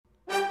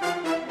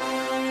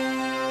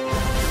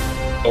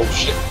Oh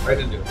shit! Right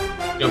into it.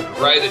 Jumped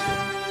right into it.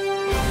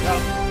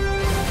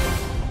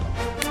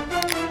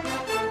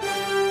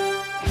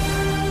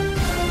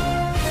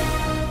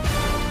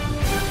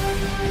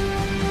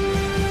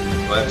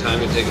 Do I have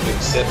time to take a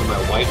big sip of my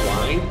white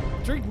wine?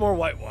 Drink more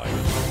white wine.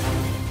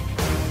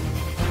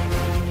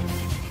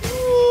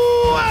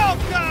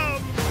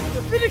 Welcome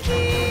to the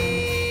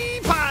Phinnecky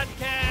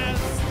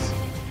Podcast.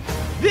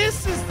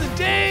 This is the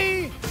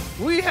day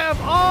we have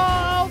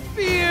all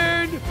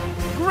feared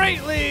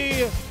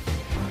greatly.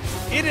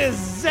 It is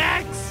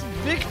Zach's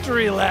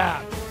victory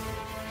lap.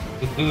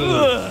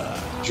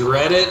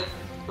 Dread it,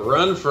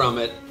 run from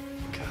it.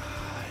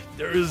 God,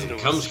 there is no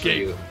It comes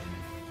escape. for you.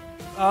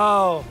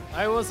 Oh,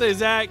 I will say,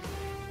 Zach,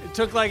 it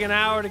took like an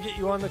hour to get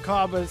you on the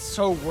call, but it's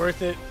so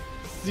worth it.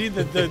 See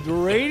the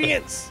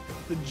radiance,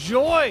 the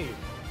joy.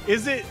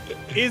 Is it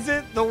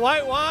the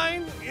white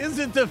wine? Is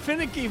it the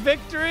finicky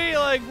victory?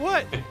 Like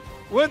what?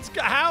 What's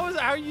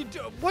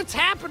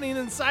happening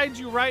inside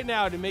you right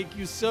now to make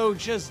you so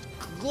just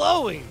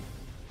glowing?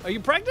 Are you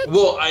pregnant?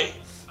 Well, I'm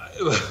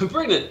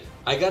pregnant.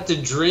 I got to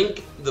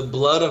drink the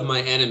blood of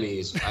my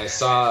enemies. I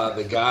saw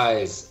the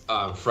guys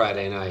on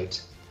Friday night.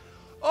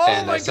 Oh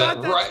and my I sat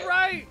God, that's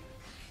right.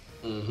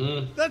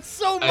 Mm-hmm. That's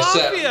so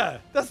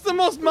mafia. That's the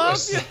most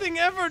mafia thing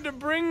ever, to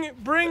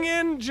bring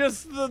in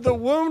just the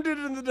wounded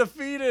and the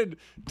defeated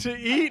to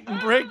eat and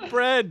break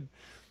bread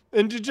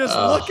and to just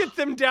look at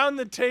them down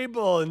the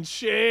table in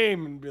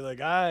shame and be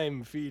like,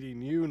 I'm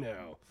feeding you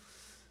now.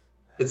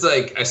 It's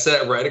like I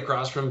sat right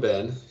across from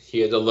Ben. He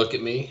had to look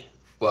at me.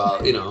 Well,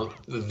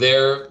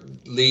 their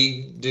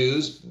league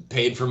dues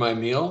paid for my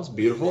meal. It's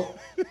beautiful.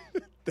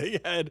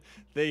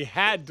 They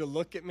had to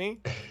look at me.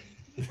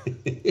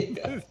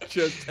 Yeah.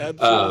 Just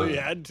absolutely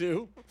had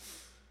to.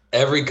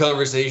 Every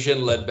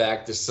conversation led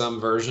back to some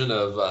version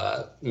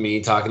of me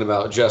talking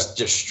about just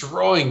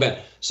destroying Ben.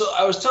 So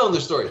I was telling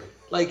the story.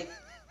 Like,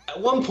 at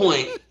one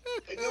point,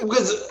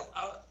 because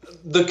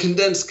the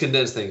condensed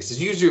things,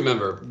 because you usually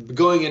remember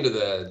going into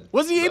the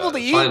Was he able to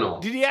eat? final,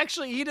 Did he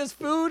actually eat his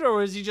food, or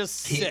was he just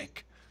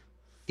sick?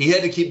 He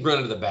had to keep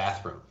running to the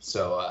bathroom,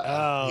 so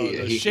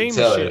the he shame could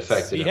tell it shits.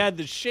 affected He him. had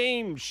the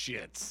shame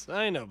shits.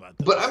 I know about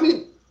that. But I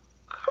mean,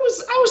 I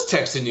was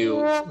texting you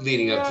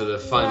leading up to the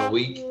final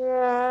week.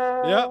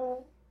 Yep.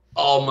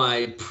 All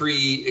my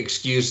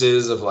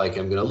pre-excuses of like,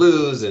 I'm gonna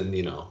lose, and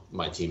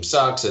my team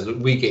sucks,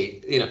 and week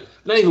 8,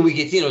 not even week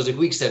 18, it was like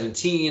week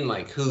 17,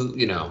 like who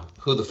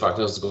the fuck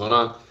knows what's going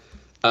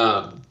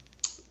on.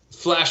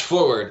 Flash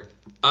forward,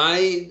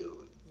 I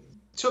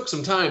took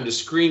some time to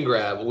screen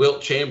grab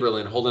Wilt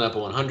Chamberlain holding up a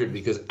 100,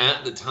 because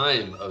at the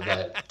time of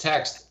that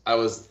text, I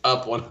was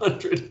up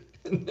 100.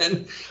 And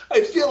then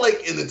I feel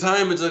like in the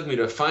time it took me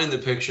to find the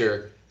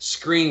picture,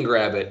 screen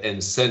grab it,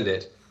 and send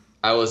it,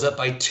 I was up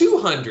by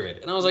 200.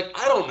 And I was like,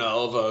 I don't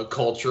know of a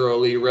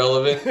culturally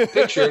relevant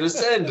picture to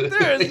send.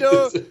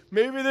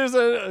 Maybe there's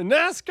a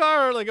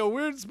NASCAR or like a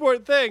weird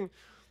sport thing.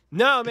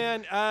 No,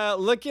 man,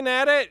 looking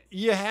at it,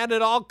 you had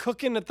it all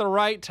cooking at the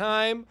right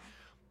time.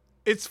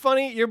 It's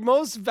funny, your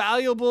most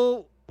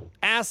valuable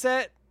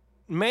asset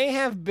may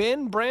have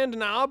been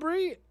Brandon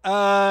Aubrey.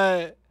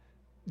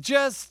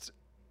 Just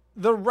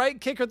the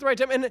right kicker at the right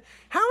time. And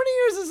how many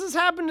years has this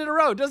happened in a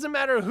row? It doesn't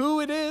matter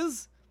who it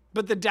is,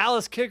 but the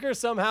Dallas kicker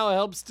somehow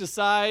helps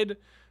decide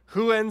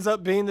who ends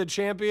up being the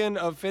champion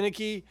of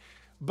Phinnecky.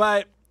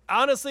 But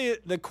honestly,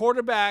 the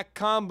quarterback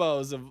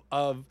combos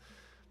of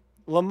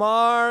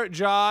Lamar,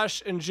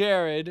 Josh, and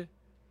Jared,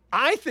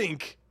 I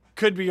think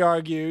could be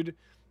argued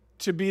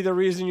to be the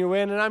reason you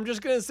win. And I'm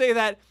just going to say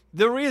that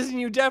the reason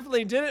you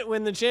definitely didn't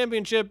win the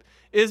championship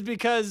is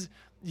because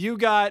you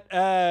got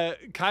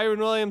Kyron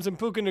Williams and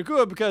Puka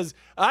Nacua, because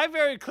I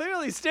very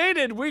clearly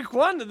stated week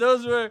 1 that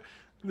those were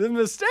the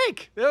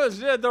mistake. That was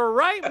the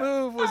right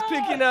move was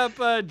picking up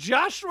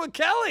Joshua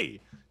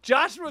Kelly.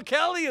 Joshua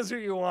Kelly is who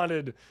you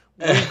wanted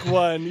week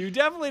 1. You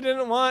definitely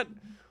didn't want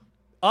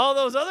all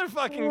those other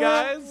fucking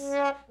guys.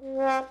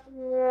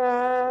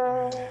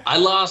 I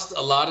lost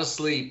a lot of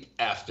sleep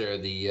after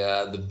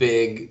the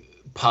big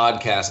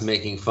podcast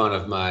making fun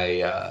of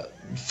my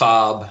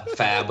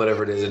fab,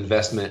 whatever it is,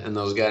 investment in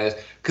those guys.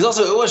 Because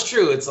also, it was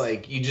true. It's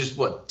like you just,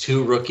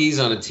 2 rookies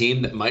on a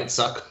team that might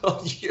suck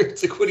all year.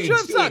 It's like, what are you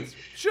doing?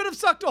 Should have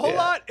sucked a whole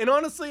lot. And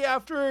honestly,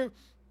 after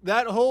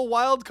that whole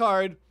wild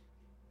card,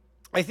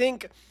 I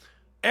think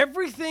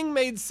everything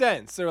made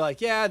sense. They're like,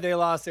 yeah, they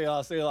lost.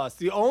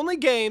 The only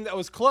game that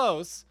was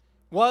close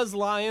was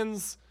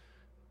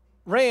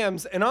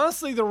Lions-Rams. And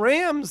honestly, the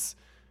Rams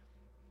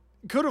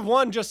could have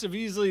won just as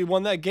easily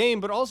won that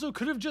game, but also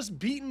could have just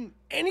beaten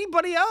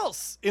anybody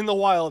else in the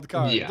wild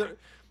card. Yeah.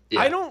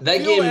 I don't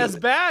feel as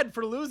bad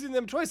for losing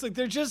them twice. Like,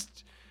 they're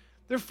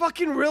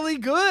fucking really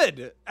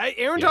good.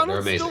 Aaron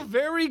Donald's still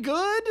very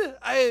good.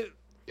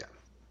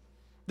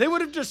 They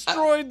would have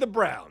destroyed the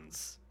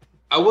Browns.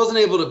 I wasn't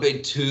able to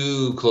pay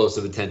too close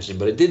of attention,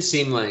 but it did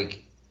seem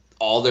like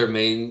all their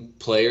main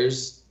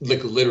players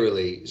like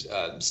literally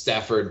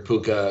Stafford,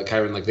 Puka,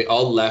 Kyron, like they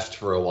all left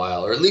for a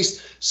while, or at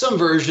least some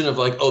version of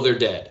like, oh, they're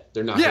dead.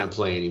 They're not going to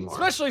play anymore.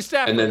 Especially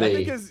Stafford. And then I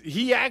think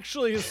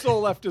his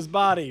soul left his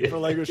body for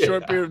like a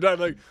short period of time.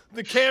 Like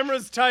the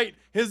camera's tight.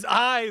 His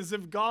eyes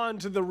have gone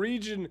to the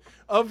region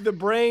of the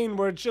brain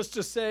where it's just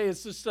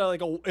it's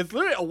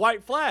literally a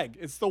white flag.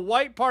 It's the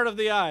white part of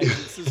the eyes.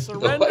 It's a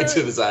surrender. The whites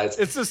of his eyes.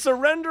 It's a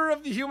surrender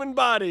of the human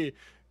body.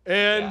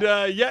 And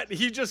yet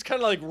he just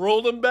kind of like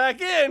rolled him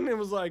back in and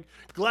was like,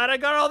 glad I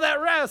got all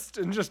that rest,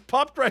 and just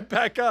popped right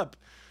back up.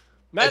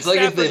 Matt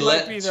Stafford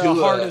might be the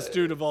hardest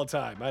dude of all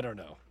time. I don't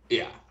know.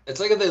 Yeah. It's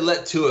like if they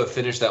let Tua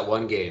finish that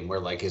one game where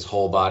like his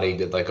whole body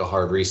did like a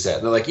hard reset.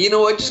 And they're like, you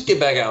know what? Just get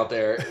back out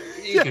there.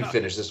 You can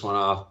finish this one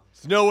off.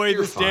 There's no way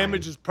this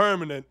damage is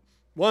permanent.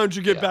 Why don't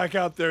you get back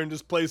out there and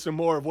just play some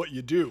more of what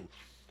you do?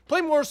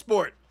 Play more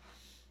sport.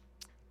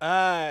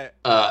 But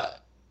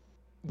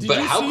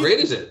how great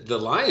is it? The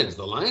Lions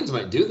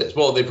might do this.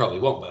 Well, they probably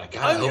won't, but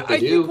I hope they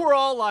do. I think we're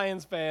all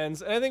Lions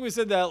fans, and I think we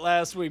said that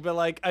last week. But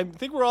like, I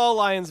think we're all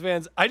Lions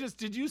fans.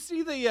 Did you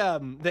see the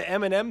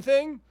Eminem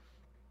thing?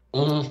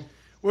 Mm-hmm.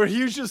 Where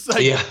he was just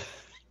like,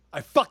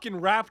 I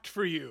fucking rapped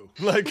for you.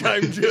 Like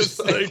I'm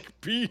just like,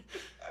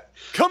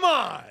 come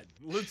on,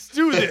 let's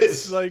do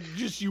this. Like,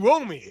 just you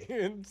owe me,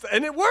 and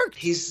it worked.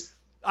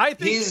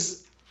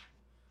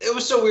 It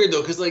was so weird though,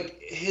 because like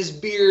his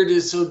beard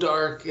is so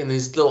dark and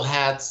his little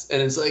hats,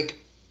 and it's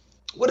like,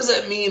 what does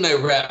that mean? I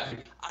rap,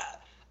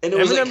 and it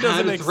was like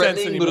kind of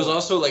threatening, but it was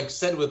also like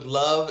said with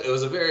love. It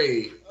was a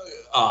very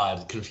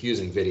odd,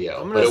 confusing video.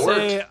 I'm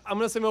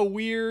gonna say a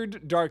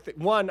weird, dark thing.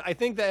 One, I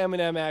think that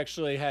Eminem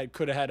actually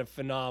could have had a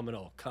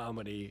phenomenal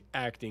comedy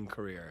acting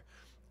career.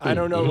 I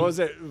don't know, what was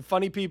it,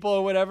 Funny People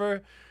or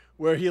whatever,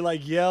 where he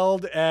like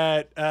yelled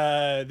at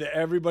the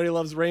Everybody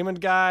Loves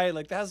Raymond guy.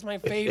 Like that's my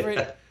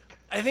favorite.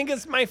 I think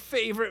it's my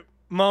favorite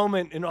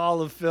moment in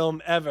all of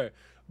film ever.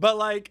 But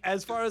like,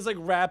 as far as like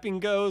rapping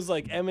goes,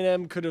 like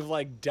Eminem could have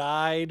like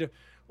died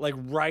like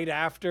right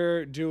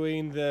after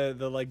doing the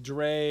like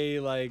Dre,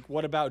 like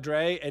What About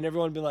Dre? And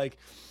everyone would be like,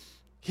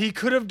 he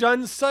could have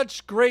done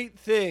such great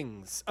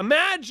things.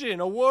 Imagine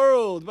a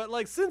world. But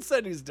like since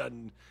then he's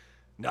done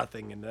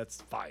nothing, and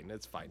that's fine.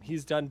 That's fine.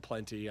 He's done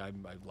plenty. I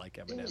like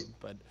Eminem,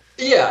 but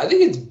yeah, I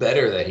think it's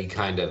better that he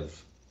kind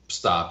of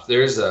stopped.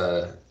 There's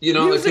a, it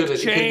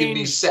could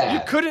be sad.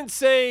 You couldn't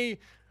say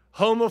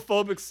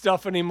homophobic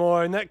stuff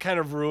anymore, and that kind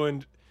of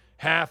ruined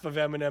half of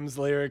Eminem's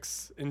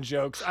lyrics and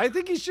jokes. I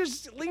think he's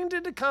just leaned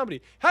into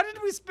comedy. How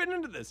did we spin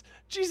into this?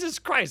 Jesus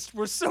Christ,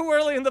 we're so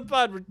early in the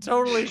pod. We're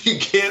totally you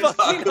can't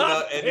talk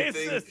about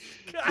anything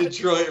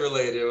Detroit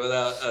related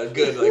without a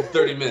good like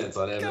 30 minutes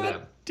on Eminem.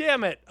 God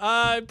damn it.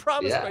 I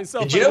promised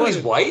myself. Did you know he's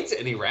white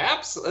and he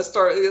raps? Let's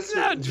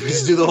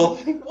just do the whole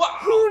wow.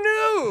 Who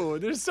knew?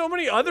 There's so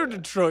many other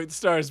Detroit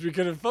stars we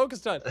could have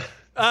focused on.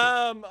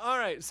 All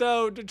right,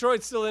 so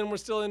Detroit's still in. We're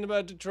still in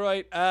about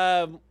Detroit.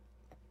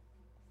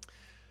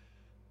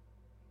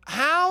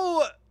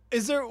 How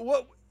is there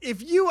what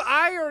if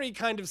I already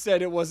kind of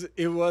said it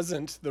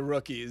wasn't the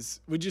rookies.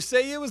 Would you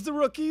say it was the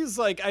rookies?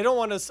 Like I don't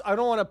want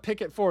to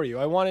pick it for you.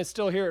 I want to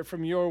still hear it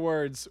from your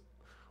words.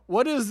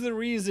 What is the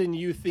reason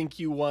you think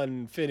you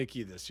won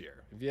Phinnecky this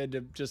year? If you had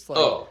to just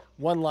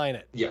one line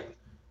it. Yeah.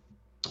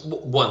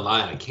 One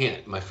line, I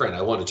can't. My friend,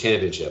 I won a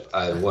championship.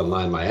 I one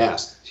line my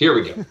ass. Here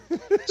we go.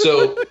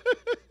 So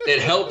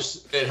it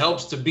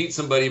helps to beat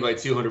somebody by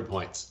 200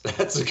 points.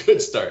 That's a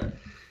good start.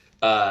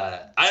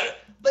 I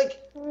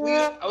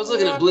was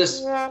looking at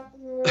Bliss.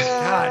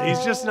 God,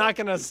 he's just not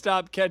going to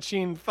stop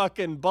catching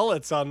fucking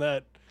bullets on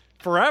that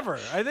forever.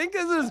 I think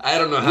this is... I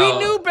don't know how...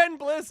 We knew Ben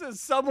Bliss as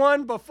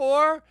someone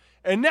before,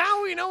 and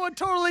now we know a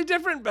totally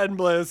different Ben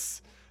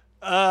Bliss.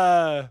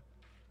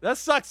 That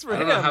sucks for him. I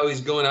don't know how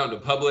he's going out into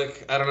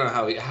public. I don't know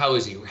how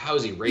is he raising his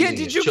children right now. Yeah,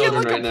 did you get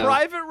like a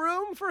private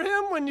room for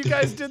him when you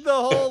guys did the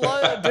whole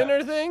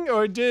dinner thing,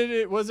 or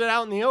was it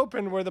out in the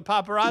open where the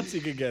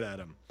paparazzi could get at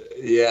him?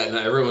 Yeah, no,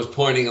 everyone was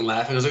pointing and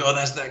laughing. I was like, "Oh,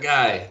 that's that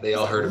guy." They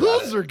all heard about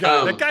it. Loser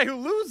guy, that guy who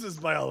loses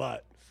by a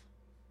lot.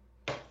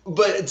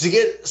 But to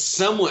get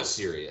somewhat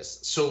serious,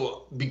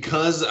 so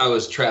because I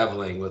was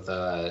traveling with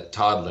a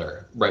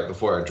toddler right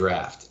before our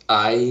draft,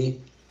 I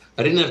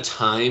didn't have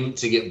time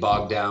to get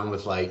bogged down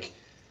with like,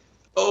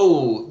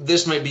 oh,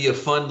 this might be a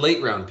fun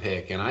late round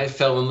pick, and I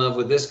fell in love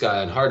with this guy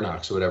on Hard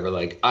Knocks or whatever.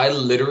 Like, I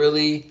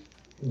literally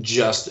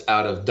just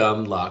out of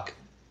dumb luck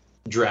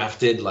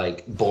drafted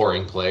like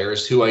boring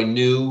players who I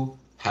knew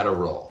had a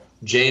role.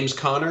 James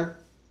Conner,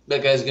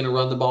 that guy's going to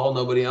run the ball,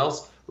 nobody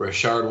else.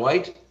 Rashard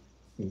White,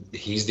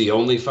 he's the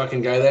only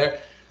fucking guy there.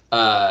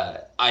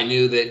 I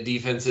knew that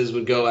defenses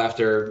would go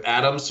after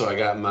Adams, so I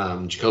got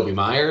Jacoby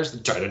Myers. I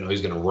didn't know he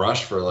was going to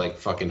rush for like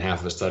fucking half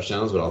of his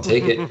touchdowns, but I'll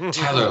take it.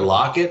 Tyler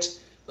Lockett,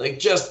 there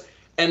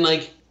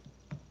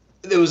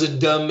was a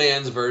dumb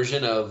man's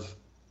version of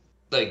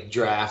like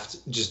draft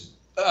just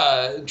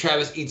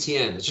Travis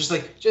Etienne. It's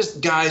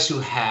just guys who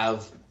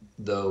have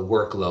the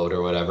workload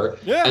or whatever.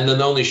 Yeah. And then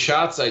the only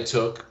shots I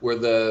took were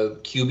the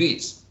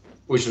QBs,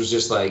 which was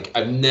just like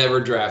I've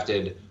never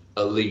drafted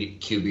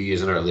elite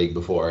QBs in our league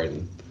before,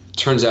 and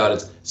turns out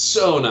it's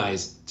so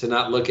nice to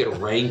not look at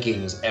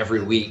rankings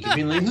every week and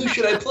being like, who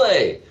should I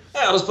play?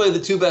 I'll just play the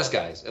 2 best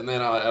guys, and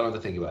then I don't have to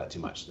think about it too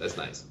much. That's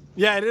nice.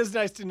 Yeah, it is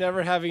nice to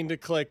never having to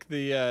click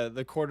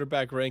the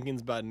quarterback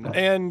rankings button.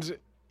 And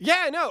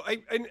yeah, no,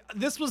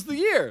 this was the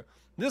year.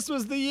 This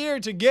was the year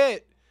to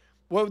get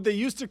what they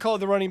used to call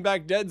the running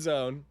back dead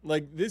zone.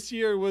 Like this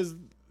year was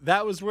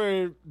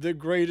where the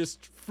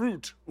greatest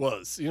fruit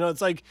was. You know,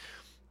 it's like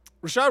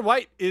Rachaad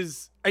White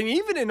is, and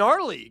even in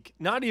our league,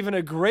 not even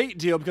a great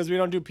deal because we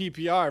don't do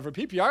PPR. For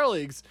PPR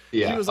leagues,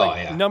 he was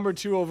like number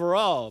 2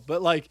 overall.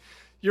 But like,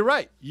 you're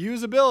right.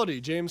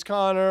 Usability. James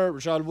Conner,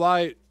 Rachaad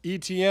White,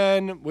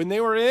 ETN. When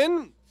they were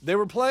in, they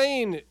were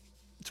playing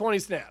 20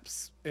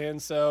 snaps. And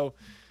so,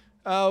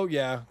 oh,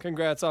 yeah,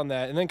 congrats on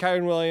that. And then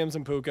Kyron Williams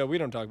and Puka. We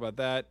don't talk about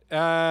that.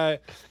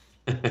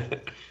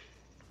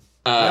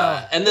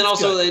 And then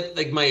also,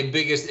 like my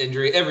biggest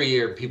injury, every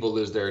year people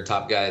lose their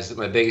top guys.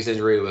 My biggest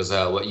injury was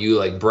what you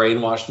like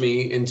brainwashed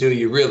me into.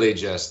 You really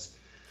just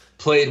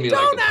played me like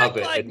a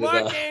puppet. Don't act like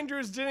Mark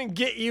Andrews didn't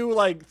get you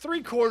like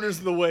 3/4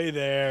 of the way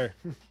there.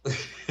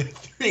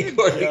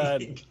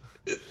 3/4.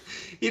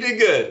 He did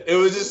good. It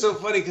was just so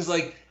funny because,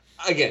 like,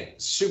 again,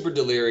 super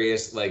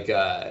delirious, like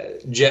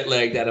jet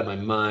lagged out of my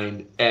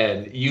mind.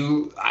 And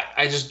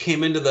I just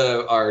came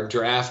into our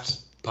draft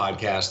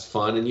podcast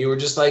fun, and you were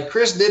just like,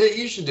 Chris did it.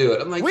 You should do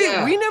it. I'm like,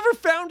 wait, we never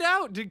found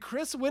out. Did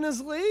Chris win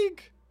his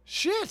league?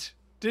 Shit.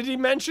 Did he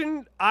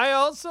mention I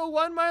also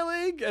won my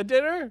league at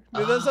dinner?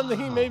 Is that something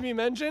he maybe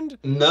mentioned?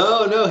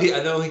 No.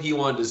 I don't think he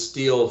wanted to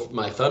steal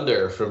my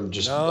thunder from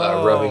just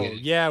rubbing it.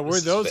 Yeah, we're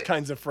those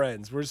kinds of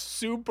friends. We're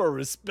super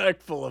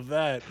respectful of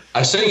that.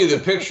 I sent you the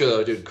picture,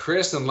 though, dude.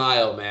 Chris and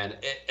Lyle, man.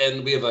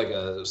 And we have like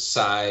a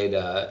side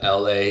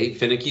LA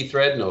Phinnecky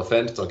thread. No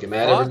offense. Don't get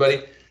mad,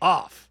 everybody.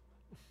 Off.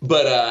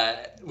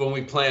 But when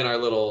we plan our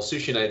little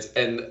sushi nights,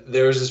 and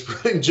there was this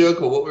running joke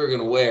about what we were going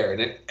to wear.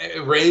 And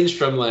it ranged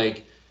from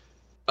like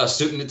a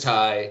suit and a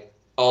tie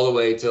all the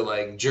way to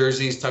like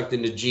jerseys tucked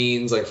into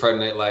jeans, like Friday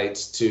Night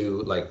Lights,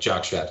 to like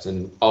jock straps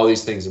and all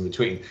these things in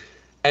between.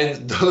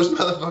 And those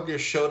motherfuckers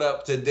showed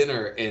up to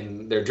dinner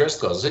in their dress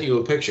clothes. I sent you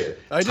a picture.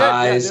 I did.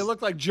 Yeah, they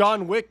look like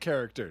John Wick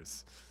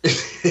characters.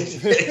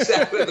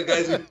 Exactly. The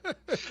guys it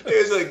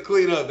was like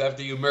clean up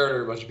after you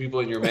murder a bunch of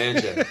people in your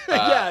mansion.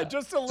 Yeah,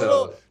 just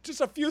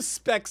a few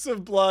specks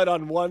of blood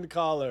on one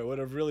collar would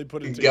have really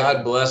put it together.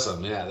 God bless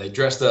them. Yeah, they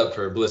dressed up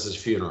for Bliss's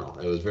funeral.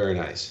 It was very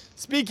nice.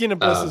 Speaking of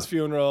Bliss's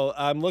funeral,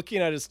 I'm looking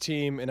at his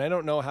team, and I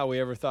don't know how we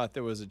ever thought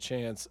there was a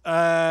chance.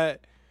 No,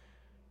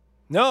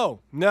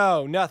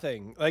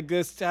 nothing. Like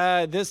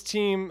this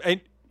team, I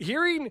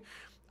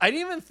didn't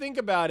even think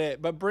about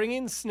it, but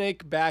bringing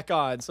Snake back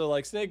on. So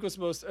like Snake was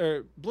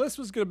Bliss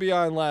was going to be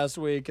on last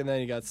week, and then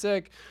he got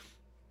sick.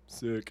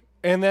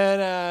 And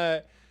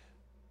then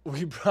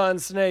we brought on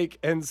Snake,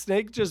 and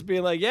Snake just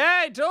being like,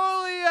 yeah, he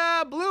totally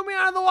blew me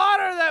out of the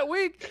water that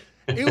week.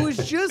 It was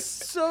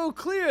just so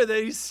clear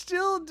that he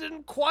still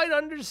didn't quite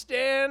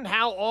understand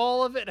how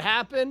all of it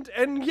happened.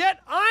 And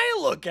yet I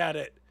look at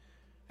it,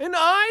 and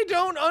I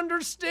don't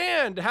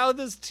understand how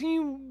this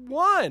team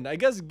won. I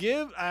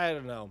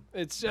don't know.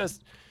 It's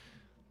just,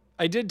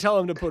 I did tell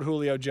him to put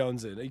Julio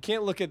Jones in. You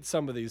can't look at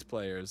some of these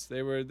players.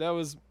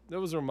 Those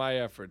were my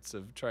efforts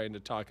of trying to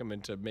talk him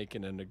into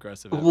making an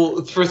aggressive effort.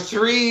 Well, for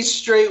 3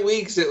 straight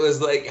weeks, it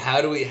was like,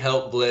 how do we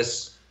help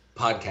Bliss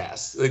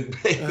podcast? Like,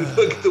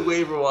 look at the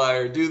waiver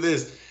wire, do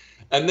this.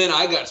 And then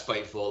I got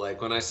spiteful. Like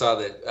when I saw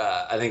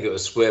that, I think it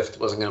was Swift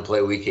wasn't going to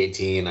play week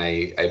 18,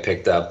 I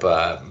picked up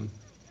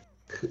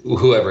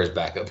whoever his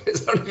backup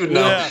is. I don't even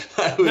know. Yeah.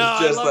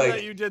 I love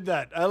that you did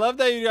that. I love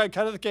that you got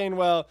Kenneth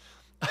Gainwell.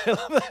 I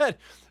love that.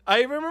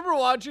 I remember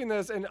watching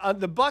this, and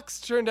the Bucks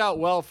turned out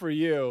well for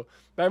you.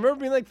 But I remember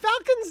being like,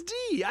 Falcons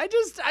D. I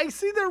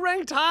see they're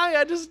ranked high.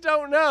 I just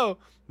don't know.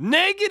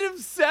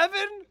 -7?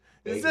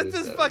 Is that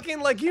this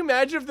fucking, like, you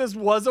imagine if this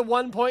was a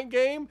 1-point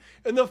game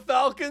and the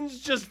Falcons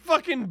just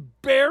fucking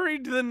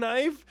buried the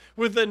knife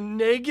with a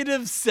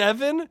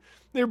 -7?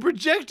 They're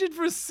projected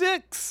for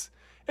 6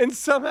 and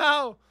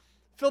somehow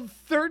fell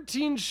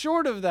 13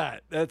 short of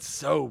that. That's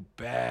so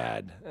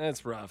bad.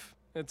 That's rough.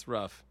 It's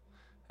rough.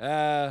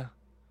 Anyway,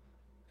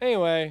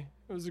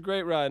 it was a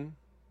great run.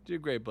 Do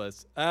great,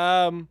 Bliss.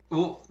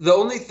 Well, the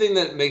only thing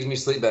that makes me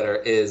sleep better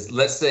is,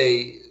 let's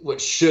say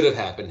what should have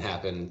happened.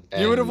 And,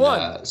 you would have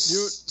won.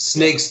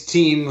 Snake's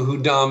team, who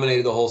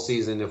dominated the whole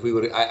season, if we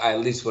would, I at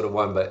least would have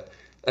won. But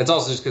that's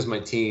also just because my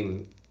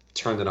team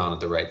turned it on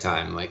at the right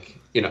time. Like,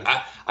 you know,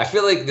 I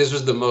feel like this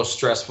was the most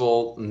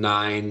stressful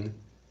 9-win,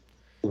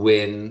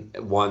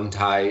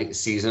 1-tie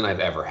season I've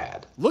ever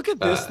had. Look at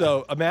this,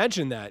 though.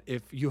 Imagine that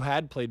if you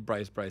had played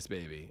Bryce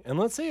Baby, and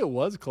let's say it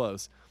was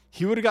close.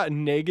 He would have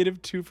gotten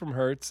 -2 from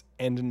Hurts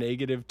and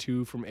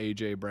 -2 from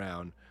A.J.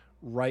 Brown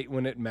right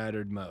when it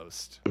mattered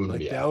most.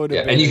 Like, that would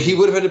have been... And he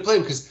would have had to play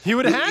him because he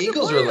would have had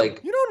Eagles to play are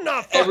like... You don't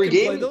not fucking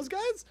play those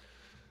guys?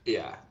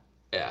 Yeah.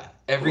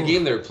 Every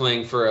game they're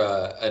playing for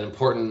an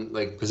important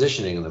like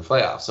positioning in the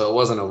playoffs, so it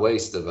wasn't a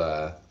waste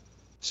of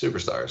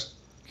superstars.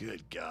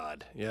 Good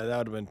God. Yeah, that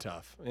would have been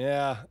tough.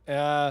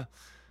 Yeah.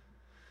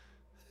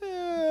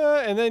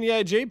 And then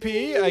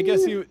JP, I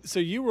guess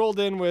you rolled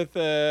in with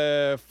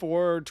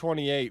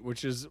 428,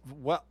 which is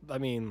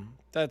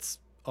that's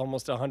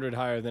almost 100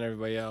 higher than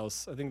everybody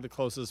else. I think the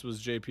closest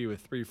was JP with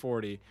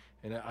 340,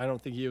 and I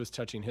don't think he was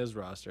touching his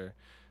roster.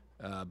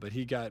 But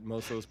he got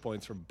most of those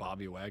points from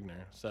Bobby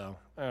Wagner. So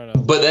I don't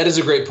know. But that is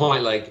a great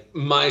point. Like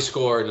my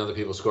score and other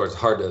people's scores,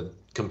 hard to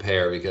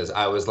compare because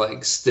I was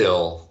like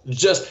still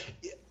just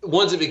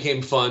once it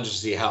became fun just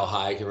to see how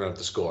high I can run up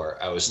the score.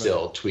 I was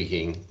still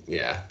tweaking,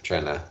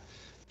 trying to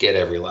get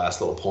every last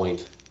little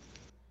point.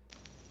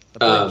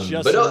 I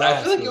feel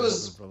like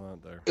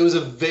it was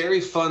a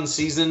very fun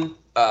season.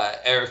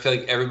 I feel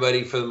like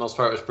everybody for the most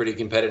part was pretty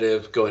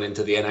competitive going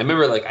into the end. I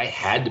remember like I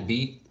had to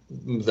beat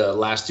the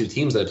last two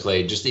teams I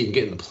played just to even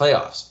get in the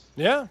playoffs.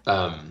 Yeah.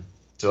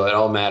 So it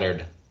all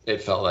mattered.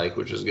 It felt like,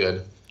 which was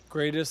good.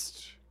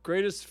 Greatest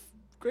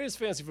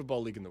fantasy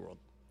football league in the world.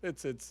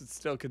 It's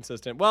still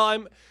consistent.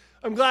 Well,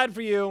 I'm glad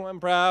for you. I'm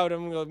proud.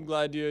 I'm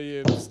glad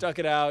you stuck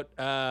it out.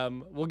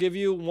 We'll give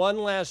you one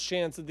last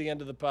chance at the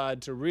end of the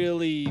pod to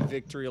really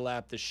victory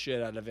lap the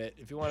shit out of it.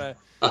 If you want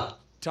to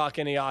talk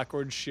any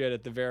awkward shit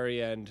at the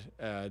very end,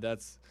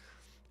 that's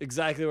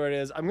exactly where it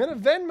is. I'm gonna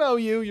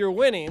Venmo you your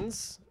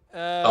winnings.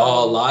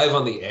 Live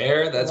on the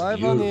air? That's live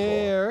beautiful. On the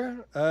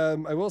air.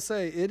 I will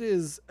say it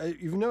is.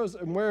 You've noticed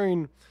I'm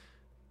wearing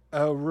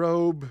a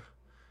robe.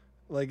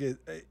 Like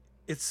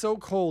it's so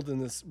cold in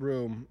this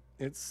room.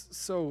 It's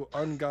so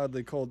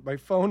ungodly cold. My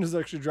phone has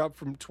actually dropped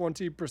from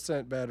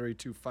 20% battery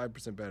to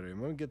 5% battery.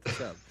 I'm gonna get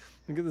this out.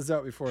 I'm gonna get this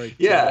out before I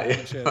get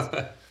a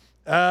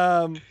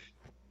chance.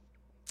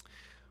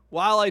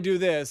 While I do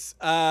this,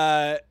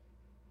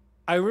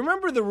 I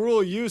remember the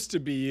rule used to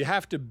be you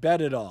have to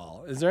bet it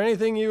all. Is there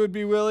anything you would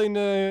be willing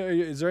to?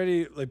 Is there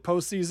any like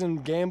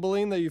postseason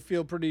gambling that you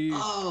feel pretty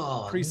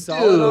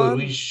solid on?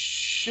 We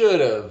should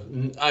have.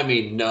 I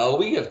mean, no,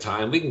 we have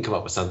time. We can come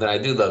up with something. I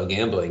do love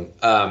gambling.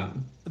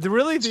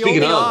 The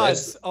only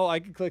odds. Oh, I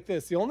can click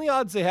this. The only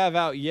odds they have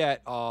out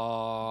yet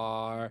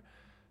are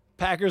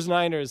Packers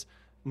Niners.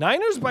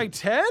 Niners by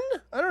 10?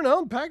 I don't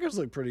know. Packers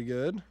look pretty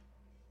good.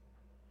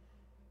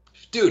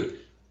 Dude.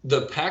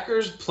 The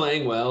Packers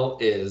playing well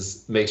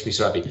makes me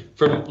so happy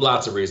for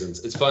lots of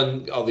reasons. It's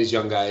fun, all these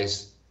young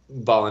guys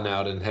balling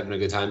out and having a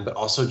good time, but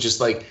also just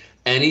like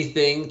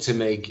anything to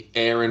make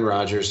Aaron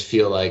Rodgers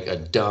feel like a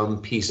dumb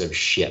piece of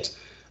shit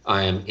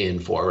I am in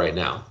for right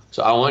now.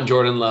 So I want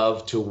Jordan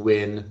Love to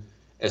win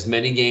as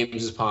many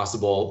games as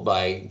possible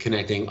by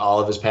connecting all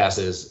of his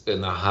passes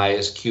in the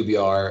highest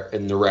QBR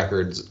in the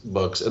records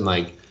books. And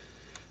like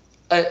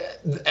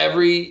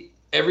every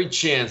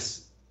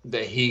chance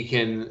that he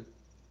can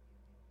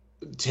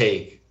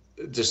take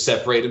to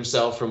separate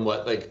himself from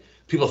what like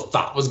people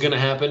thought was going to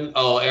happen.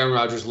 Oh, Aaron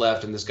Rodgers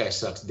left and this guy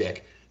sucks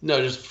dick. No,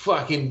 just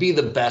fucking be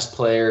the best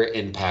player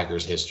in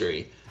Packers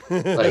history.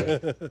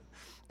 Like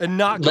and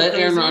not let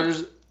Aaron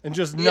Rodgers and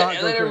just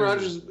not let Aaron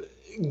Rodgers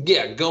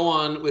go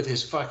on with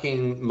his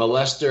fucking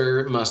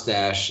molester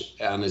mustache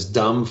on his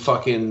dumb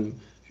fucking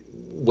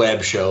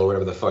web show,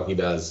 whatever the fuck he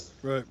does.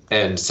 Right.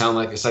 And sound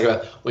like it's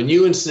like when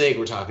you and Snake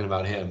were talking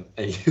about him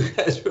and you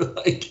guys were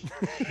like,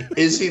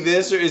 is he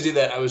this or is he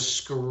that? I was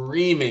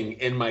screaming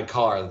in my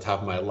car at the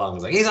top of my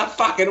lungs. Like, he's a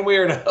fucking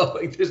weirdo.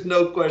 Like, there's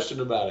no question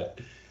about it.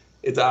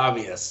 It's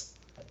obvious.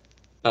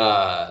 So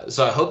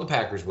I hope the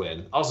Packers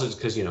win. Also just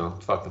because,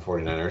 fuck the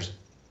 49ers.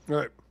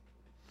 Right.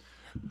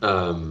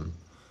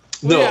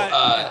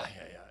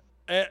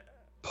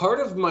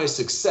 Part of my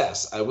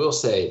success, I will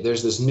say,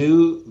 there's this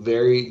new,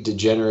 very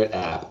degenerate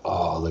app.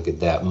 Oh, look at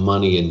that.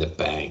 Money in the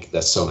bank.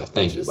 That's so nice.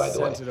 Thank you, by the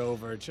way. Sent it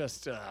over.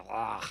 Just,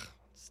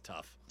 it's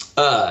tough.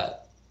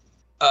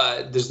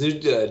 There's a new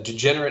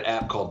degenerate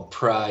app called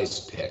Prize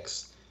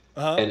Picks.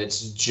 And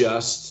it's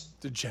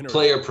just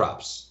player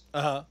props.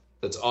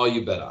 That's all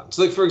you bet on.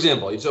 So, like, for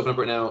example, you just open up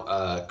right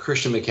now,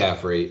 Christian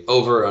McCaffrey,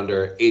 over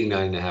under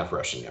 89.5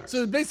 rushing yards.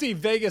 So, basically,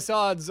 Vegas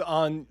odds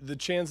on the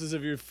chances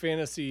of your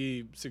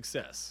fantasy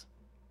success.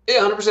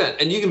 Yeah,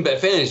 100%. And you can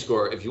bet fantasy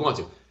score if you want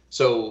to.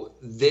 So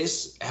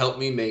this helped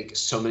me make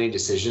so many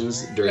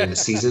decisions during the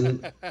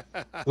season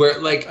where,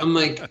 like, I'm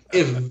like,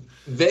 if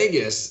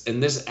Vegas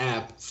and this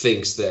app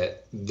thinks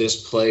that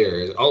this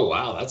player is, oh,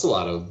 wow, that's a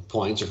lot of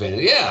points or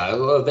fantasy. Yeah,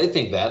 well, if they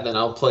think that, then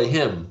I'll play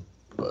him.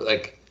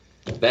 Like,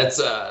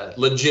 that's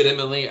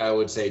legitimately, I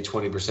would say,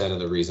 20% of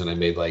the reason I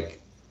made, like,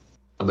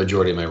 a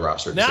majority of my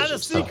roster. Now the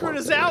secret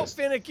is out,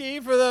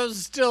 Phinnecky, for those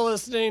still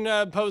listening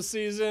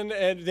postseason,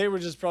 and they were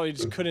just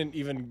couldn't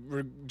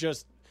even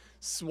just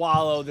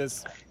swallow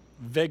this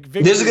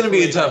victory. This is going to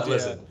be a tough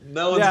listen.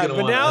 No one's going to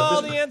want but now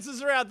all the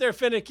answers are out there,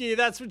 Phinnecky.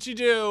 That's what you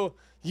do.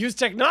 Use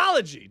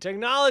technology.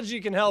 Technology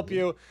can help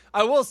you.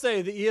 I will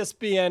say the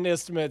ESPN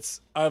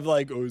estimates of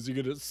like, oh, is he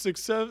going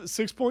to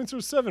 6 points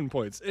or 7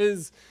 points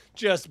is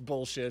just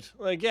bullshit.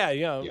 Like,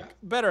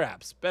 better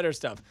apps, better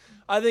stuff.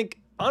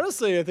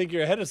 Honestly, I think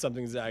you're ahead of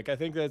something, Zach. I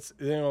think that's,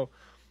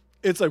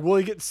 it's like, will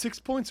he get 6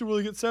 points or will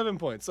he get 7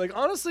 points? Like,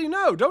 honestly,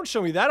 no. Don't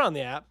show me that on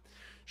the app.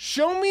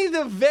 Show me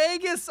the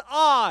Vegas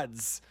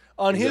odds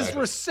on his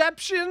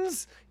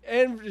receptions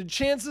and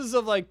chances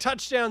of like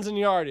touchdowns and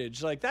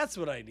yardage. Like that's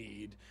what I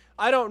need.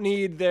 I don't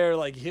need their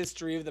like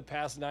history of the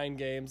past 9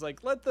 games. Like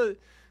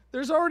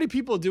there's already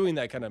people doing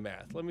that kind of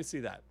math. Let me see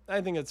that.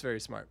 I think it's very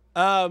smart.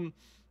 All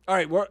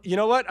right. Well, you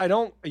know what?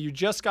 You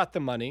just got the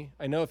money.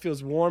 I know it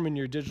feels warm in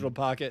your digital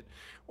pocket.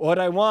 What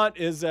I want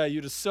is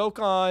you to soak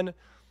on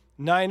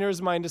Niners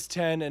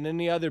 -10 and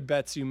any other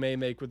bets you may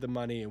make with the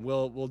money. And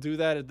we'll do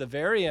that at the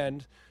very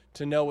end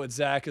to know what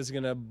Zach is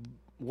going to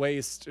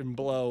waste and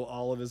blow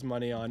all of his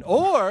money on,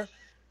 or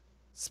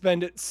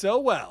spend it so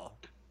well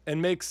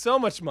and make so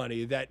much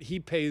money that he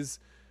pays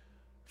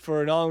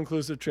for an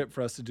all-inclusive trip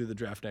for us to do the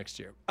draft next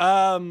year.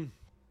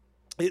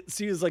 It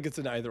seems like it's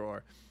an either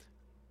or.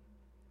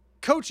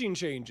 Coaching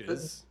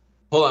changes.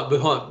 Hold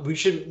on. We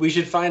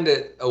should find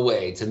a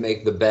way to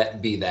make the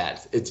bet be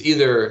that it's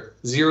either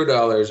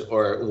 $0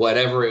 or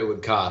whatever it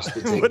would cost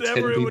to take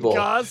whatever 10 it people would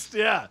cost.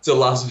 Yeah. To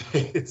Las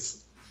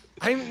Vegas.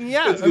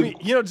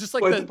 Just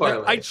like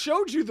I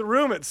showed you the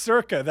room at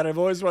Circa that I've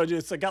always wanted to do.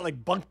 It's got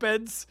like bunk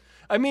beds.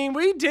 I mean,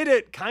 we did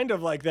it kind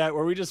of like that,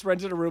 where we just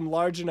rented a room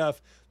large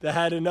enough that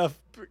had enough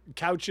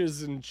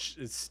couches and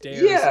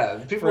stairs. Yeah,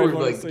 people were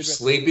like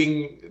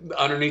sleeping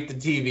underneath the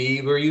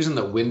TV. We were using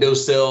the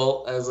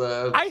windowsill as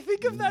a... I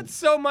think of that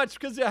so much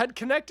because it had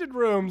connected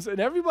rooms and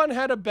everyone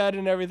had a bed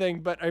and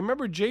everything. But I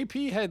remember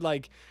JP had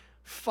like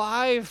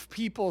 5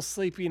 people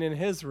sleeping in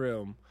his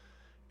room.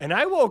 And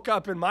I woke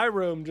up in my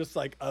room just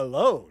like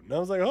alone. And I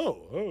was like, oh,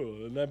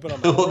 and I put on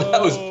my robe.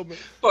 That was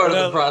part of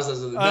the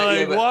process of the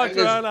night. I walked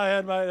around. I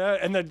had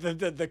and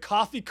the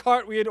coffee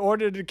cart we had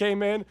ordered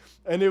came in,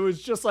 and it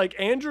was just like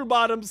Andrew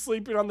Bottom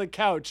sleeping on the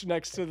couch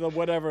next to the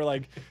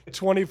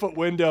 20-foot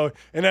window.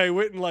 And I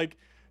went and like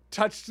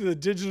touched the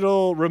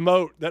digital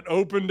remote that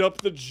opened up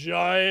the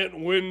giant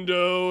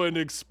window and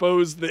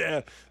exposed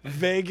the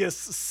Vegas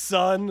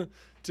sun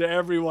to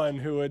everyone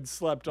who had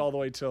slept all the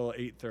way till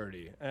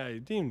 8:30. I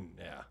didn't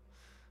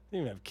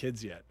even have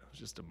kids yet. I was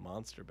just a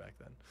monster back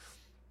then.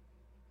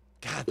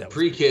 God, that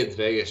pre-kids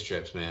Vegas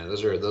trips, man.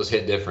 Those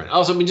hit different.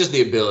 Also, I mean, just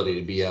the ability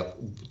to be up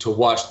to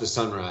watch the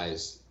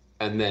sunrise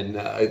and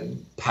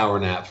then power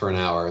nap for an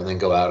hour and then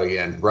go out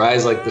again,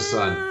 rise like the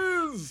sun.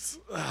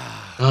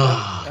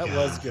 That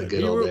was good. The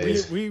good old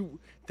days.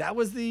 That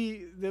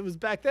was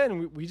back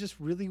then. We just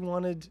really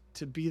wanted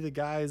to be the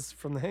guys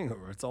from The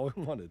Hangover. That's all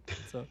we wanted.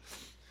 So.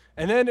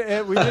 And then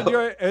we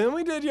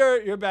did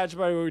your bachelor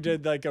party where we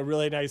did like a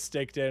really nice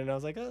steak dinner, and I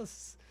was like, oh,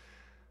 this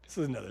is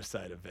another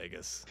side of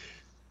Vegas.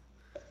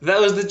 That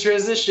was the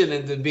transition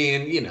into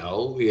being,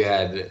 we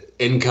had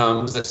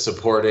incomes that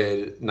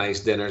supported nice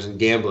dinners and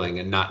gambling,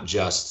 and not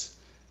just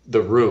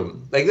the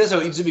room. Like that's how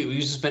it used to be. We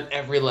used to spend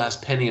every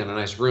last penny on a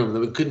nice room, and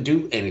then we couldn't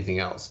do anything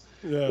else.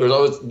 Yeah. There was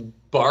always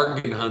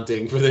bargain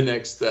hunting for the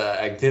next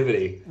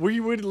activity. We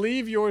would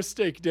leave your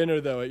steak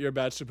dinner though at your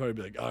bachelor party,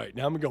 be like, all right,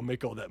 now I'm gonna go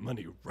make all that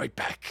money right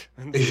back.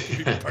 And this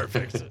would be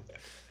perfect.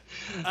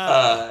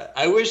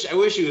 I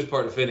wish he was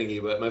part of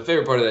Phinnecky, but my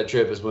favorite part of that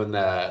trip is when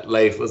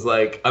Leif was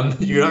like,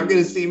 "You're not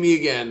gonna see me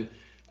again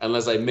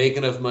unless I make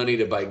enough money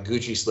to buy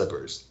Gucci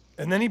slippers."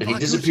 And then he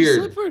disappeared.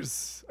 Gucci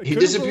slippers. He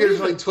disappeared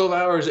for like 12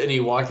 hours, and he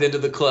walked into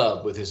the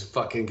club with his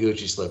fucking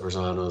Gucci slippers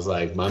on. I was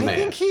like, my man. I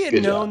think he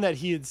had known that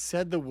he had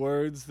said the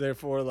words,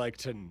 therefore, like,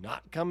 to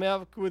not come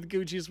out with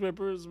Gucci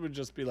slippers would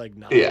just be, like,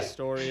 not a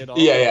story at all.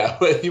 Yeah.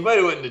 But he might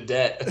have went into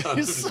debt.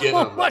 He's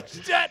so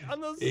much debt on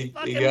those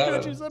fucking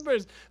Gucci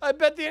slippers. I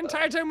bet the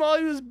entire time while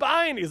he was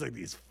buying, he's like,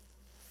 these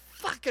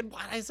fucking,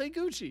 why'd I say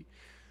Gucci?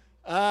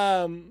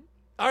 All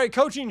right,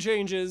 coaching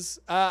changes.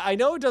 I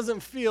know it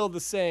doesn't feel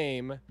the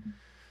same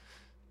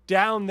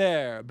down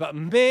there, but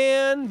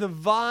man, the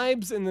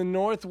vibes in the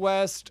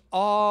Northwest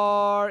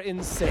are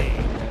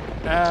insane.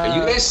 Are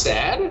you guys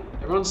sad?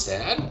 Everyone's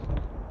sad?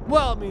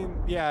 Well, I mean,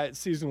 yeah, it's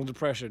seasonal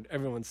depression.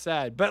 Everyone's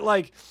sad. But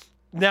like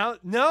now,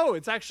 no,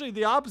 it's actually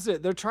the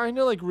opposite. They're trying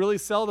to like really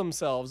sell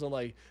themselves and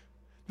like,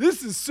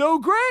 this is so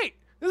great.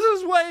 This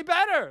is way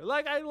better.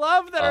 Like, I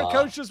love that our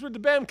coach just went to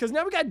bed because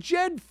now we got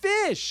Jed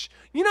Fish.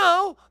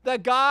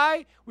 That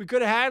guy we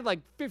could have had like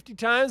 50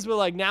 times, but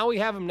like now we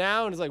have him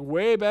now and it's like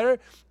way better.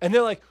 And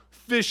they're like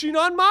fishing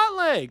on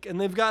Montlake.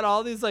 And they've got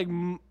all these like,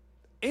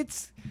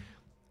 it's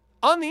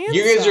on the inside.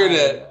 You guys are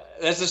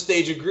that's a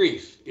stage of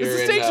grief.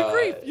 It's a stage of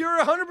grief. You're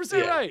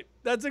 100% right.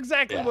 That's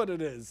exactly what it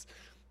is.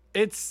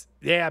 It's,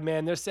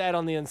 man, they're sad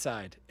on the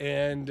inside.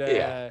 And,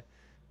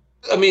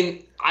 I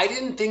mean, I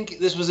didn't think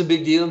this was a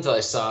big deal until I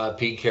saw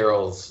Pete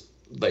Carroll's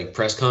like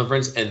press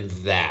conference, and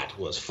that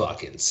was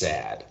fucking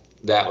sad.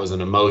 That was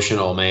an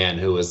emotional man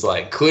who was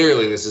like,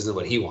 clearly this isn't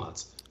what he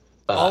wants.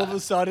 All of a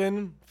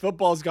sudden,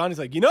 football's gone. He's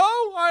like,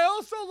 I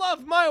also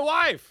love my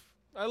wife.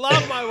 I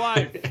love my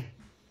wife.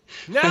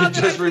 Now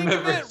that I think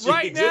of it,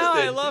 right now,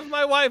 I love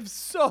my wife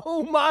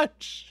so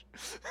much.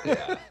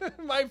 Yeah.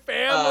 My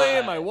family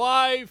and my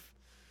wife.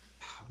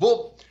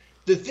 Well,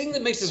 the thing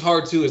that makes this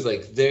hard too is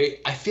like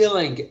I feel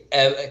like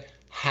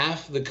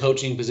half the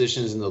coaching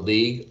positions in the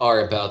league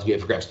are about to be up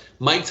for grabs.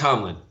 Mike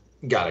Tomlin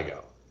gotta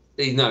go.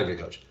 He's not a good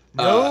coach.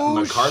 No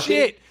McCarthy,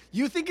 shit.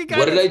 You think a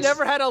guy that's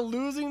never had a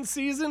losing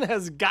season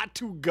has got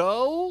to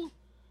go?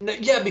 No,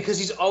 yeah, because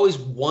he's always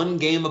one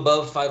game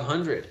above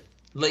 500.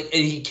 Like,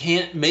 and he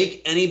can't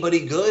make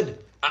anybody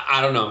good.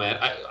 I don't know, man.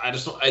 I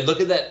just I look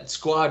at that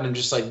squad and I'm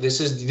just like, this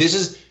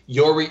is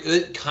your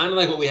kind of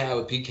like what we have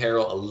with Pete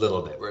Carroll a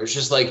little bit, where it's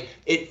just like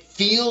it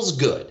feels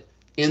good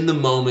in the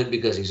moment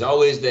because he's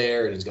always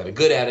there and he's got a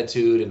good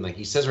attitude and like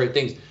he says right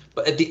things.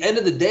 But at the end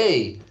of the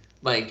day,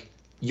 like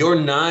you're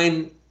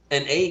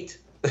 9-8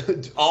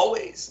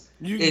 always.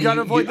 You got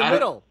to avoid the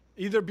middle.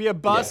 Either be a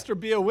bust or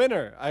be a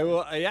winner.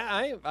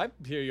 I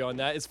hear you on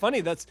that. It's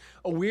funny. That's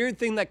a weird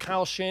thing that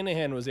Kyle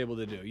Shanahan was able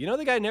to do. You know,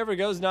 the guy never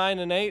goes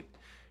 9-8.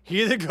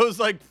 He either goes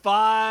like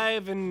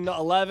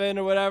 5-11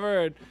 or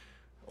whatever,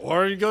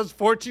 or he goes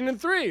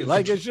 14-3.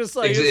 Like it's just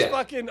like it's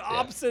fucking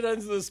opposite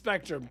ends of the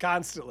spectrum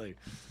constantly.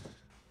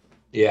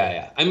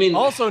 Yeah. I mean,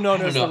 also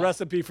known as the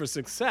recipe for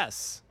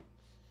success.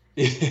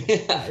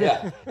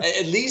 Yeah.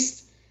 At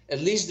least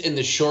in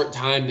the short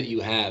time that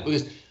you have,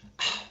 because,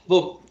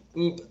 well,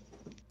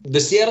 the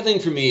Seattle thing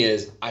for me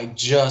is I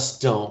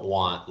just don't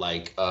want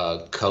like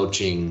a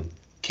coaching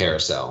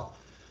carousel.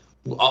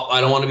 I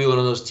don't want to be one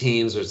of those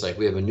teams where it's like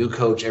we have a new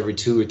coach every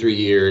 2 or 3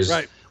 years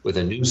with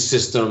a new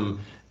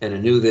system and a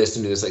new this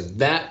and new this. Like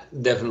that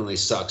definitely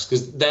sucks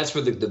because that's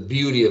where the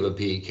beauty of a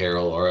Pete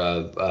Carroll or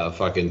a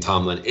fucking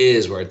Tomlin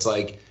is, where it's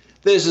like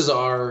this is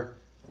our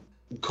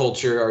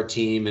culture, our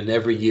team, and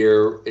every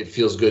year it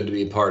feels good to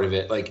be a part of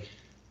it. Like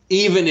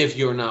even if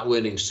you're not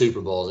winning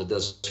Super Bowls, it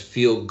does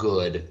feel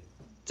good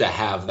to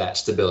have that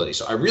stability.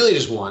 So I really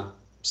just want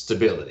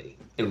stability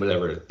in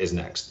whatever is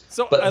next.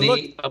 So but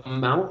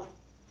amount.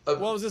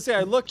 Well, I was gonna say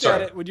I looked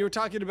at it when you were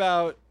talking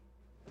about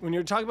the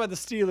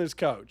Steelers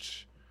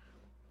coach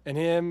and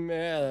him.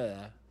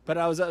 But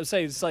I was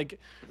saying it's like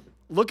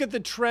look at the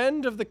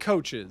trend of the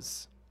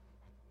coaches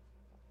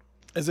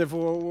as if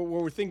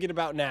we're thinking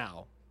about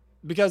now,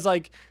 because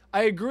like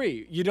I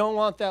agree, you don't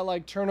want that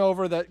like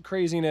turnover, that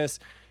craziness,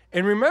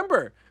 and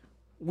remember,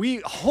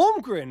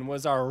 Holmgren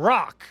was our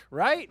rock,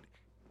 right?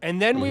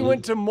 And then we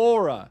went to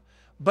Mora,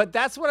 but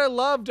that's what I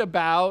loved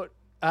about.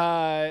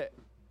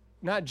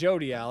 Not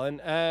Jody Allen,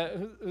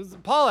 it was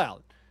Paul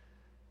Allen.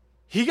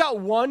 He got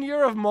 1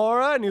 year of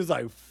Mora, and he was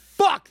like,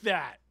 fuck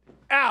that,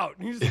 out.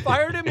 And he just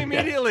fired him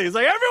immediately. He's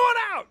like, everyone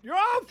out. You're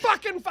all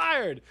fucking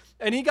fired.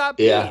 And he got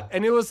Pete. Yeah.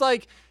 And it was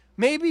like,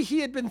 maybe he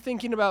had been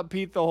thinking about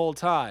Pete the whole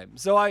time.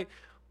 So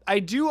I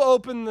do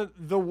open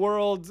the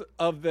world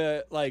of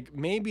the, like,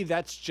 maybe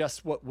that's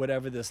just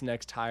whatever this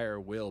next hire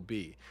will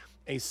be.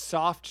 A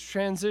soft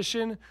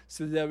transition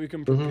so that we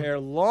can prepare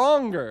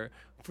longer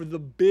for the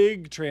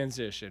big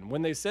transition.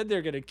 When they said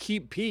they're going to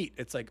keep Pete,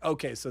 it's like,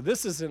 okay, so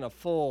this isn't a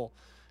full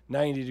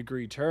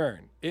 90-degree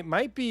turn. It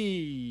might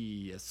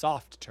be a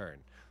soft turn.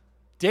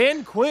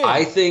 Dan Quinn,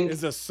 I think,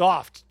 is a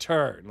soft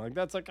turn. Like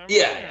that's like,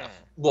 yeah.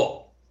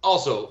 Well,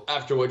 also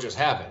after what just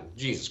happened,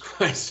 Jesus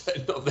Christ,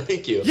 no,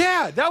 thank you.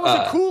 Yeah, that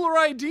was a cooler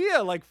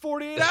idea like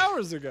 48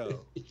 hours ago.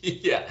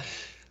 Yeah.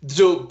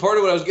 So part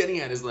of what I was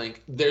getting at is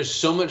like, there's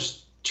so much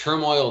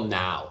turmoil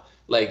now.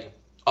 Like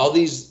all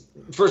these.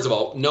 First of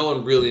all, no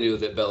one really knew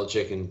that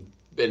Belichick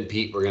and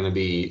Pete were going to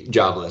be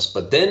jobless.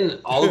 But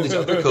then all of these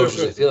other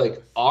coaches, I feel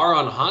like, are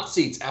on hot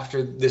seats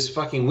after this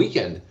fucking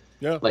weekend.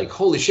 Yeah. Like,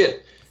 holy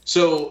shit.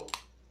 So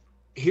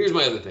here's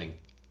my other thing.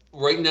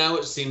 Right now,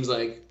 it seems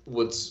like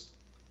what's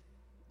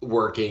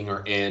working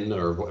or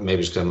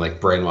maybe just kind of like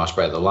brainwashed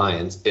by the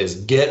Lions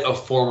is get a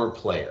former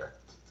player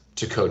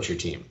to coach your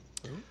team.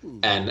 Ooh.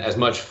 And as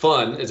much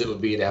fun as it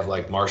would be to have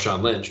like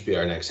Marshawn Lynch be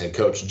our next head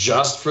coach,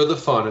 just for the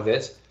fun of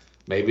it.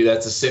 Maybe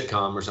that's a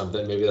sitcom or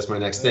something. Maybe that's my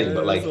next thing.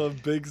 But like a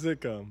big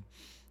sitcom.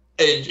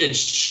 It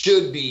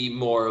should be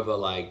more of a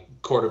like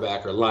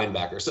quarterback or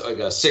linebacker, so like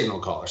a signal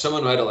caller,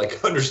 someone who had to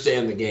like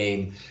understand the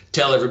game,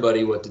 tell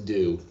everybody what to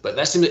do. But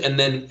that's and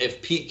then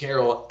if Pete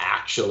Carroll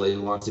actually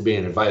wants to be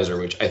an advisor,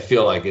 which I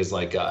feel like is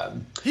like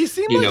he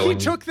seemed like he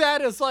took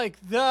that as like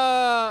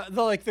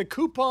the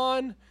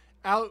coupon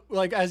out,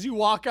 like as you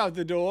walk out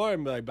the door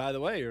and be like, by the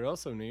way, you're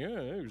also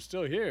you're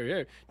still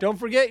here. Don't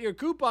forget your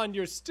coupon.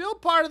 You're still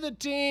part of the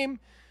team.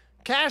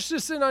 Cash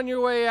this in on your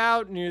way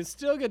out, and you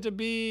still get to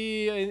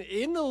be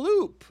in the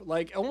loop.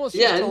 Like almost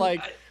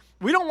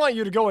we don't want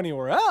you to go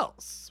anywhere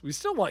else. We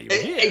still want you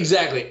here.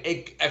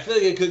 Exactly. I feel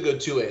like it could go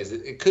two ways.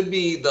 It could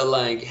be the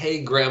like,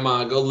 hey,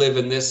 grandma, go live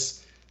in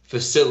this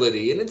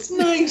facility, and it's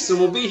nice, and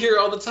we'll be here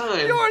all the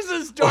time. Yours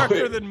is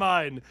darker than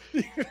mine.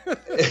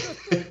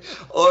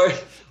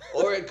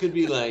 Or it could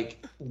be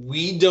like,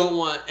 we don't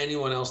want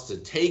anyone else to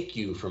take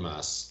you from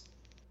us.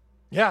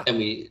 Yeah.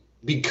 And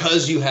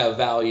because you have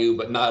value,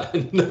 but not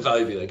enough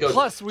value to be like, oh.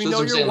 Plus, we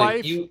know your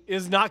wife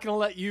is not going to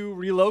let you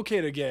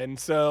relocate again.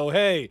 So,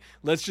 hey,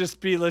 let's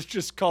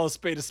just call a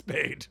spade a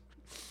spade.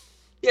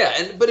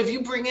 Yeah, but if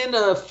you bring in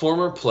a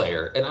former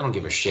player, and I don't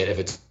give a shit if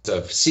it's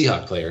a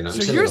Seahawk player or not.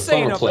 So you're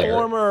saying a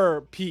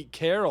former Pete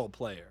Carroll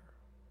player.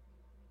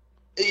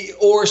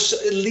 Or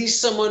at least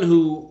someone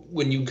who,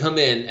 when you come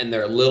in and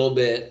they're a little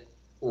bit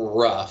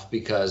rough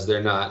because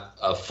they're not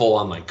a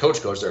full-on like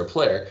coach, they're a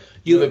player,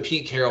 you have a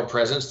Pete Carroll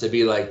presence to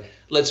be like,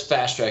 let's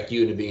fast track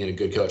you into being a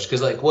good coach.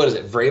 Because like, what is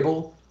it?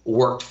 Vrabel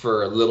worked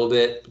for a little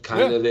bit,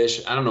 kind of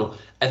ish. I don't know.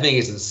 I think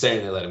it's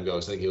insane they let him go.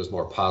 So I think it was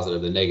more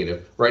positive than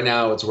negative. Right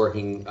now, it's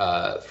working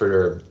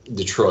for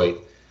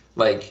Detroit.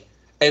 Like,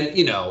 and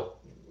you know,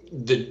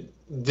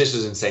 this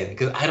is insane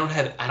because I don't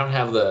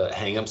have the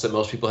hangups that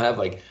most people have.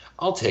 Like,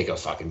 I'll take a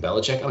fucking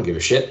Belichick. I don't give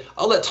a shit.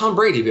 I'll let Tom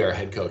Brady be our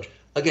head coach.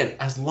 Again,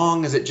 as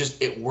long as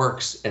it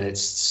works and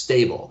it's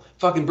stable.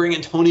 Fucking bring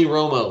in Tony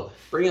Romo.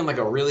 Bring in like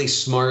a really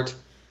smart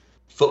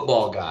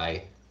football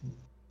guy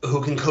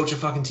who can coach a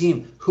fucking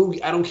team. Who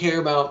I don't care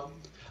about.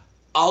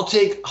 I'll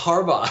take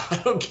Harbaugh.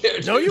 I don't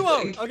care. No, you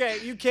won't. Okay,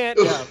 you can't.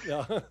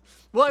 No.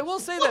 Well, I will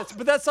say this,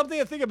 but that's something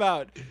to think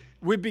about.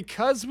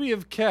 Because we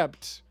have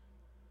kept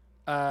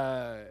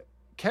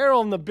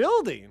Carroll in the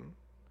building,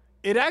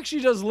 it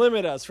actually does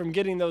limit us from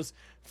getting those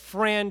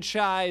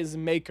franchise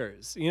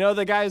makers. You know,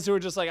 the guys who are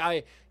just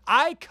like,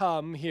 I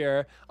come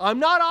here. I'm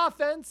not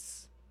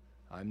offense.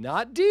 I'm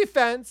not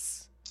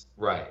defense.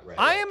 Right.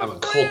 I am a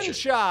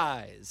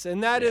franchise.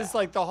 And that is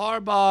like the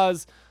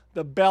Harbaughs,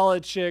 the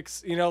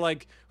Belichicks, you know,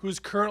 like who's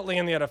currently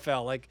in the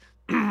NFL. Like,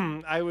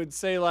 I would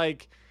say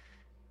like,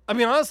 I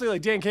mean, honestly,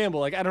 like Dan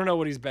Campbell, like I don't know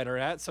what he's better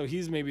at. So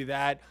he's maybe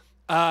that.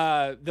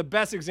 The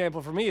best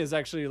example for me is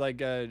actually like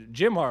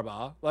Jim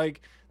Harbaugh.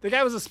 Like the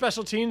guy was a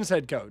special teams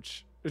head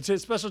coach. It's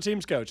his special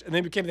teams coach, and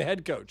then became the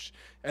head coach.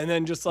 And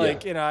then just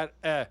like, you know,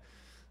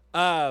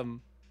 all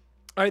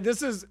right,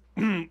 this is,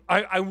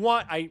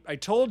 I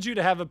told you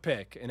to have a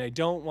pick, and I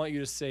don't want you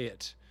to say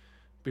it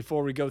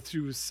before we go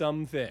through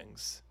some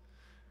things.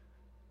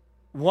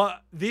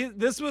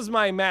 This was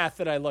my math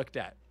that I looked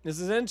at. This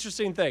is an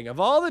interesting thing. Of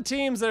all the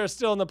teams that are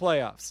still in the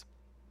playoffs,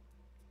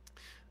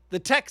 the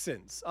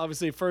Texans,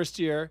 obviously first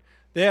year,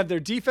 they have their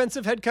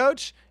defensive head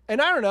coach,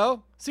 and I don't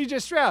know, C.J.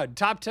 Stroud,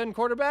 top 10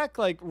 quarterback,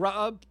 like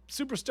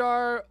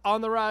superstar,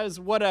 on the rise,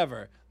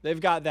 whatever. They've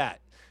got that.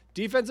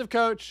 Defensive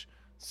coach,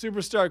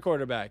 superstar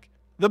quarterback.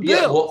 The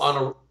Bills. Yeah, well,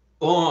 on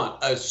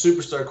a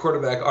superstar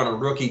quarterback on a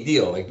rookie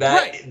deal. Like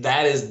that, right.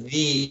 That is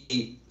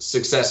the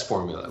success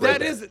formula.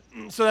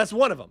 So that's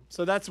one of them.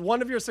 So that's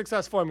one of your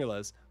success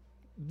formulas.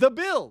 The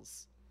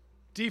Bills,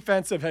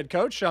 defensive head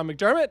coach, Sean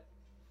McDermott,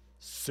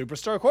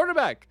 superstar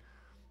quarterback.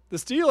 The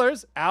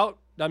Steelers, out,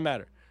 doesn't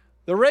matter.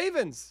 The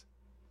Ravens,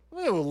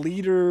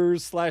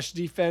 leaders /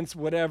 defense,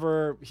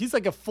 whatever. He's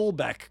like a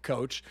fullback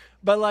coach,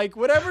 but like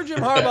whatever Jim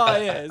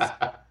Harbaugh is,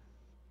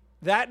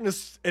 that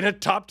in a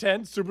top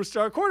 10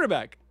 superstar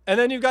quarterback. And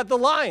then you've got the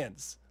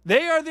Lions.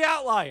 They are the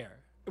outlier,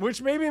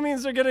 which maybe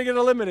means they're going to get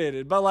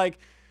eliminated, but like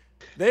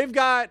they've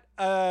got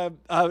an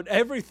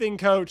everything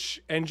coach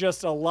and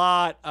just a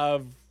lot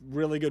of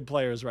really good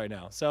players right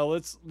now. So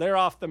they're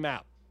off the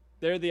map.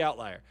 They're the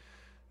outlier.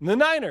 And the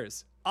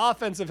Niners,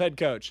 offensive head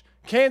coach.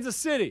 Kansas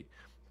City,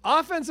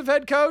 offensive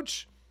head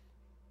coach,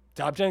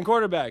 top 10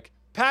 quarterback.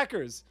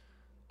 Packers,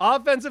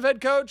 offensive head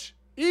coach.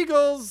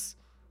 Eagles,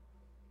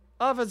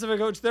 offensive head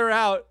coach. They're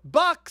out.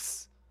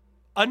 Bucks,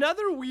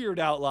 another weird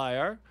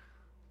outlier.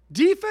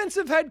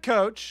 Defensive head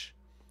coach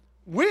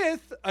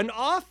with an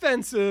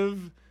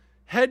offensive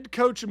head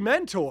coach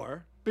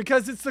mentor,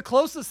 because it's the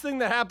closest thing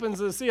that happens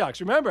to the Seahawks.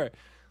 Remember,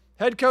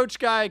 head coach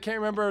guy, I can't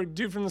remember,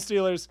 dude from the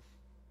Steelers,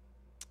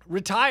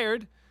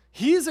 retired.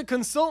 He's a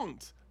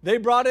consultant. They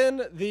brought in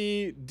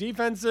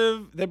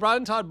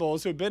Todd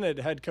Bowles, who had been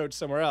a head coach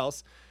somewhere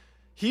else.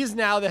 He's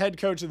now the head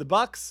coach of the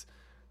Bucks.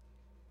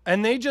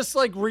 And they just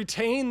like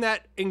retain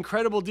that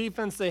incredible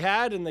defense they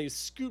had, and they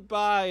scoot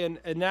by,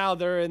 and now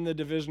they're in the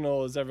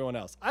divisional as everyone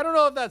else. I don't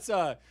know if that's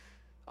a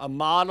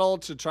model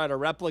to try to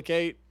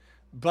replicate,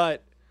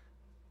 but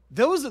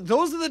those are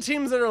the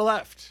teams that are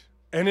left.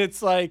 And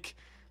it's like,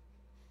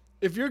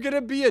 if you're going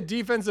to be a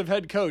defensive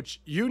head coach,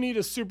 you need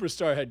a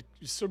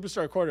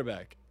superstar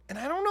quarterback. And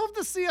I don't know if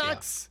the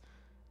Seahawks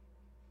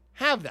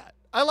have that.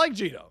 I like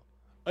Geno.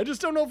 I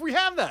just don't know if we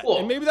have that. Well,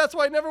 and maybe that's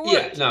why it never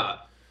worked. Yeah,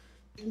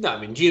 no, I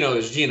mean, Geno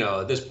is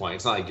Geno at this point.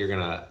 It's not like you're going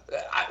to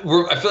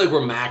I feel like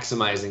we're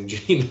maximizing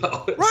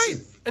Geno. Right.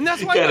 And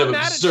that's why I'm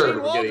mad at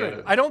Shane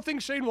Waldron. I don't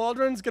think Shane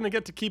Waldron's going to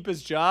get to keep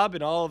his job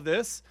in all of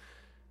this.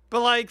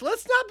 But, like,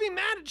 let's not be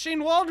mad at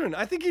Shane Waldron.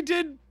 I think he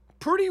did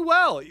pretty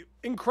well.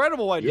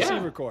 Incredible wide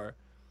receiver core.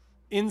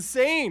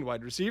 Insane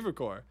wide receiver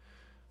core.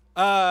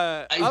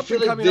 Up and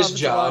coming off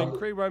the line,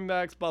 great running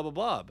backs, blah, blah,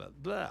 blah.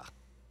 But blah.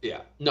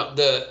 Yeah. No,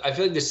 I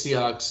feel like the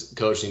Seahawks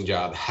coaching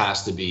job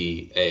has to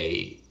be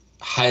a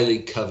highly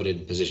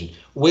coveted position.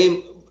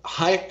 Way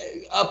high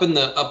up in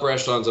the upper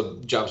echelons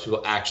of jobs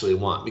people actually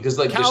want. Because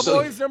like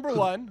Cowboys number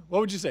one.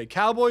 What would you say?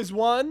 Cowboys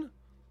 1.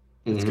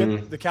 It's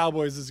good. The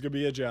Cowboys is gonna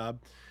be a job.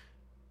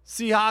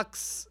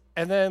 Seahawks,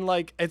 and then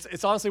like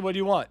it's honestly, what do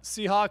you want?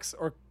 Seahawks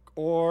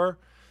or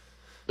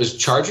is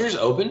Chargers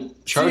open?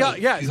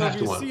 Chargers, so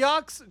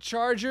Seahawks,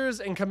 Chargers,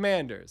 and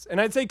Commanders. And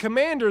I'd say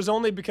Commanders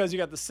only because you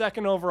got the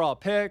 2nd overall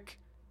pick,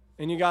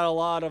 and you got a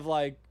lot of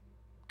like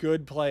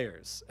good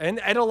players and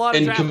a lot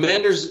of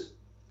Commanders.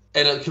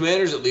 And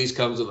Commanders at least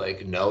comes with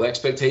like no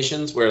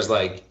expectations, whereas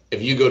like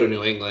if you go to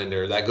New England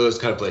or that goes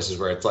kind of places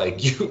where it's like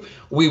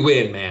we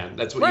win, man.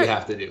 That's what you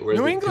have to do. Whereas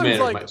New the England's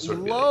Commanders like might sort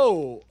of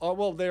low. Be like,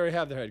 well, they already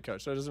have their head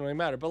coach, so it doesn't really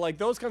matter. But like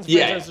those kinds of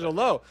Yeah. franchises are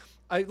low.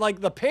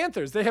 Like the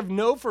Panthers, they have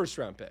no first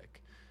round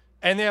pick,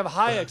 and they have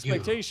high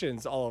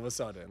expectations all of a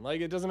sudden.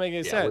 Like it doesn't make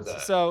any sense.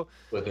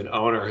 With an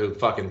owner who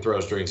fucking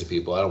throws drinks at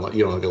people,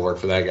 you don't want to go work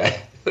for that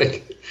guy.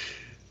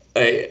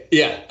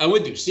 Yeah, I'm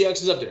with you.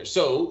 Seahawks is up there.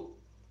 So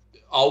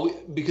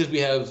because we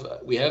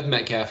have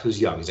Metcalf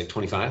who's young. He's like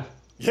 25.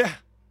 Yeah.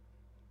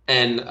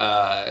 And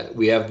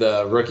we have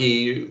the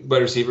rookie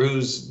wide receiver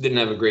who's didn't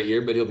have a great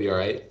year, but he'll be all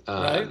right.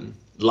 Right.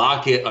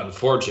 Lockett,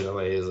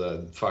 unfortunately, is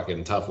a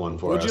fucking tough one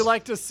for us. Would you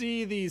like to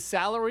see the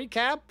salary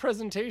cap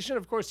presentation?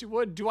 Of course you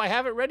would. Do I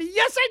have it ready?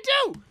 Yes, I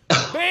do.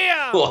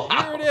 Bam! Wow.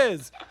 Here it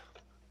is.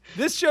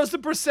 This shows the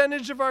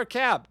percentage of our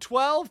cap.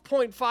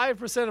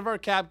 12.5% of our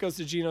cap goes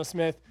to Geno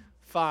Smith.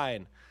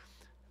 Fine.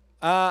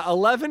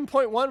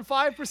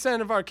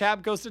 11.15% of our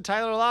cap goes to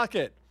Tyler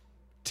Lockett.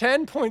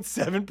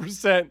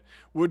 10.7%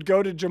 would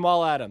go to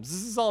Jamal Adams.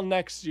 This is all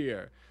next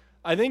year.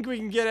 I think we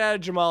can get out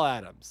of Jamal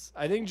Adams.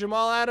 I think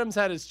Jamal Adams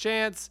had his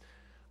chance.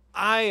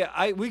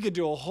 We could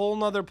do a whole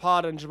nother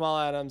pod on Jamal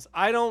Adams.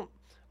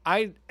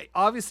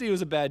 Obviously it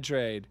was a bad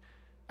trade.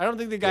 I don't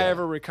think the guy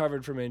ever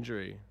recovered from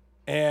injury.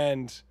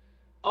 And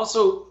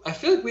also, I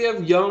feel like we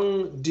have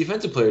young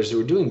defensive players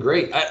who are doing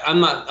great. I'm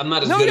not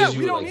as good as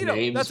you. We don't like need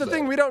names, him. That's the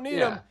thing. We don't need him.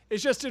 Yeah.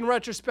 It's just in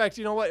retrospect,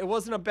 you know what? It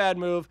wasn't a bad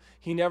move.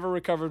 He never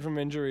recovered from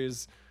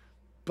injuries.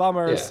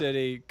 Bummer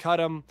city. Cut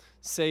him.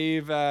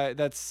 Save.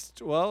 It's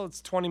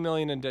 $20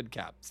 million in dead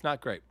cap. It's not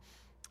great.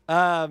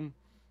 DK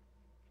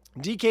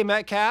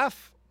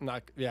Metcalf.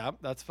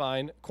 That's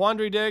fine.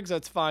 Quandary Diggs.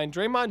 That's fine.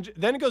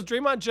 Then it goes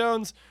Draymond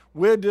Jones,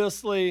 Will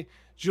Dissly,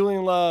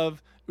 Julian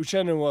Love,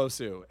 Uchenna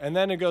Nwosu, and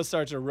then it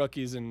starts to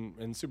rookies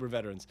and super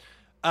veterans.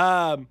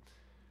 It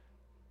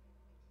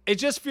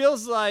just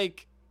feels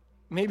like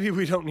maybe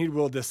we don't need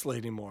Will Dissly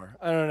anymore.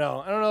 I don't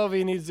know. I don't know if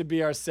he needs to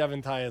be our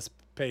 7th highest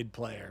paid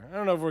player. I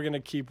don't know if we're going to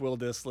keep Will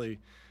Dissly.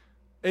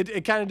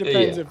 It kind of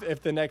depends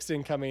if the next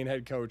incoming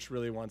head coach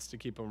really wants to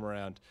keep him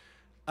around.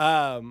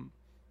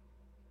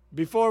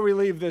 Before we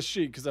leave this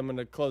sheet, because I'm going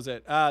to close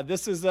it,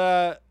 this is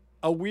a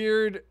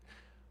weird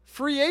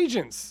free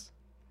agents.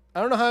 I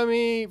don't know how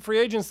many free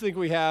agents think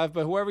we have,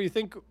 but whoever you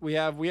think we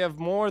have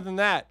more than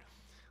that.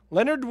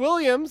 Leonard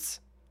Williams,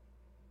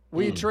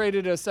 we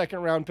traded a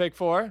 2nd-round pick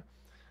for.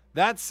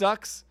 That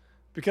sucks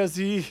because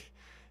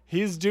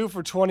he's due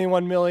for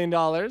 $21 million.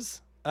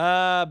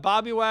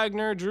 Bobby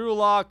Wagner, Drew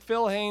Lock,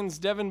 Phil Haynes,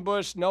 Devin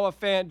Bush, Noah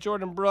Fant,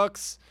 Jordan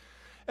Brooks,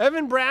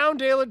 Evan Brown,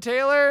 Taylor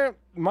Taylor,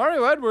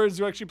 Mario Edwards,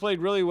 who actually played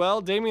really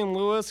well, Damian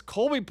Lewis,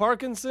 Colby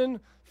Parkinson,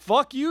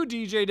 fuck you,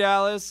 DJ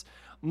Dallas,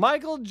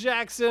 Michael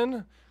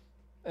Jackson,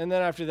 and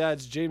then after that,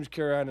 it's James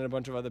Curran and a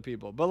bunch of other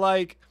people. But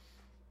like,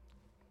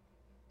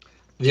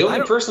 the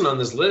only person on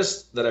this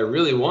list that I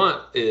really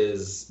want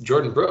is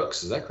Jordan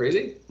Brooks. Is that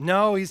crazy?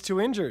 No, he's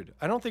too injured.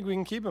 I don't think we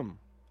can keep him.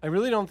 I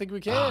really don't think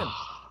we can.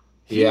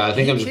 I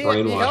think I'm just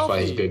brainwashed by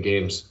his good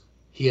games.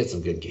 He had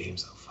some good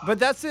games, though. But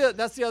that's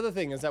the other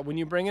thing, is that when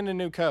you bring in a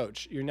new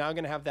coach, you're now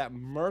going to have that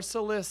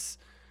merciless,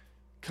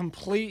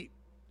 complete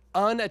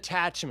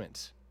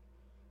unattachment.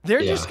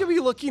 They're just going to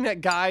be looking at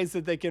guys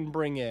that they can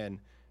bring in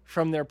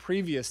from their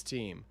previous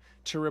team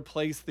to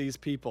replace these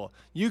people.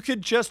 You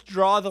could just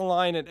draw the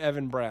line at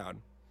Evan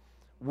Brown.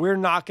 We're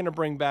not going to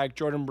bring back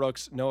Jordan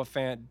Brooks, Noah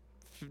Fant,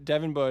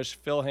 Devin Bush,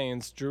 Phil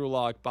Haynes, Drew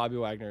Lock, Bobby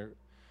Wagner.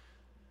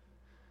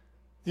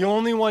 The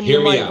only one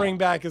you might bring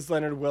back is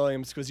Leonard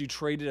Williams because you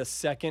traded a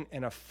 2nd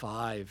and a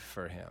 5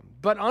 for him.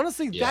 But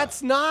honestly,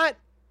 that's not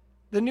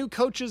the new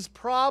coach's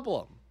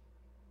problem.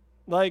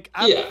 Like,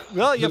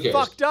 you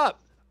fucked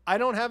up. I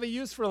don't have a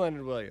use for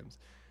Leonard Williams.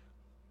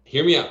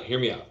 Hear me out.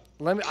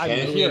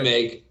 Can we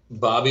make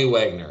Bobby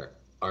Wagner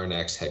our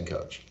next head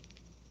coach?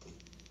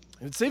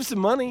 It'd save some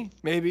money,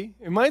 maybe.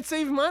 It might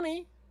save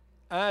money.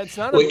 It's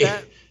not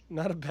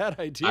a bad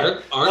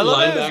idea. Aren't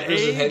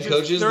linebackers and head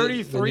coaches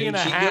 33 and a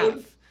half.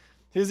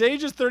 His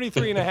age is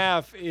 33 and a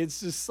half.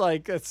 It's just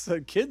like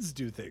kids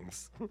do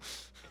things.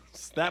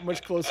 It's that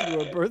much closer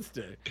to a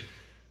birthday.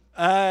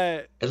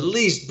 At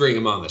least bring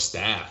him on the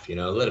staff,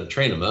 let him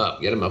train him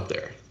up, get him up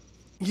there.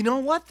 You know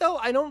what though?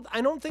 I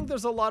don't think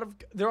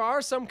there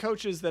are some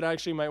coaches that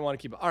actually might want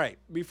to keep. All right,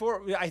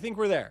 I think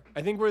we're there.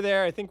 I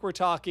think we're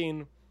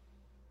talking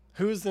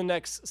who's the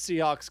next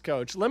Seahawks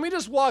coach. Let me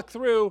just walk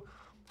through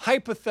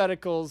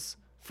hypotheticals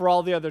for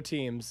all the other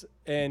teams,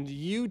 and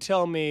you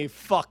tell me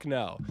fuck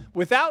no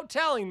without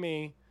telling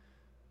me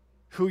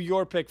who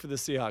your pick for the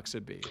Seahawks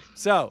would be.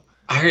 So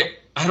I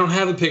don't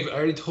have a pick. I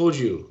already told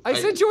you. I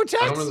sent you a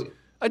text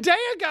a day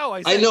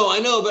ago. I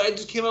know, but I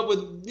just came up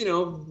with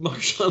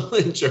Marshawn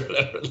Lynch or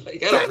whatever.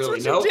 Like, I don't really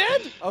know. That's what you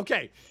did?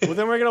 Okay. Well,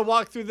 then we're gonna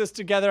walk through this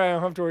together. I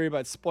don't have to worry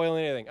about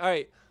spoiling anything. All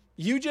right.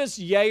 You just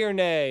yay or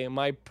nay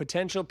my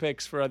potential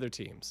picks for other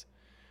teams.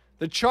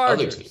 The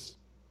Chargers.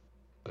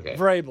 Okay.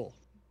 Vrabel.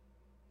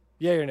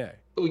 Yay or nay?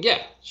 Oh,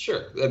 yeah,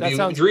 sure. That'd be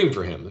a dream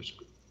for him.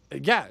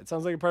 Yeah, it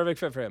sounds like a perfect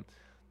fit for him.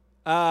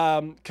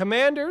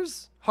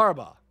 Commanders,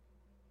 Harbaugh.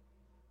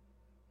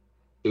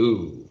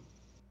 Ooh.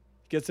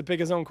 Gets to pick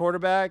his own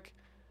quarterback.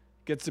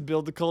 Gets to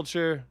build the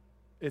culture.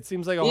 It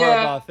seems like a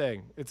Harbaugh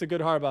thing. It's a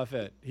good Harbaugh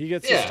fit. He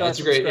gets to start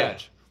from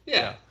scratch.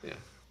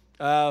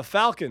 Yeah.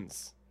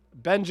 Falcons,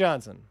 Ben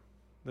Johnson,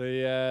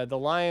 the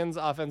Lions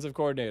offensive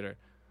coordinator.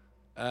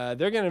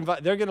 They're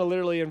gonna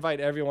literally invite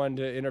everyone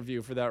to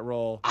interview for that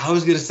role. I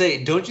was gonna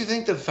say, don't you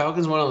think the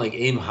Falcons want to like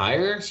aim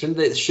higher? Shouldn't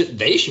they?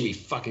 They should be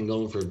fucking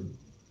going for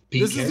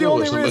Pete This is the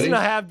only reason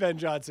I have Ben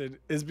Johnson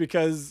is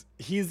because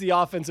he's the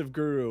offensive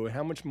guru.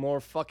 How much more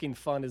fucking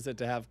fun is it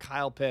to have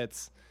Kyle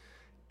Pitts?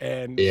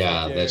 And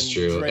that's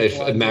true. If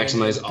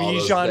maximize all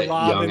those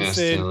young ass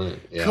talent,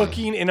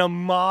 cooking in a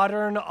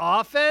modern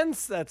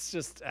offense, that's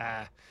just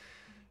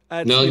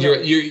no,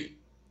 you're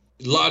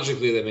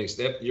logically that makes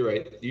that you're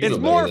right. It's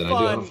more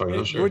fun,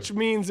 which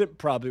means it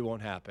probably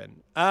won't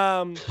happen.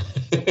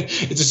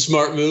 It's a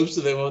smart move, so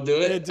they won't do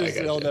it.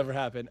 It'll never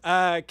happen.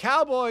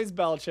 Cowboys,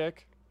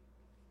 Belichick.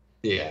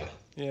 Yeah.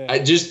 I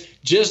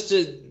just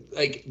to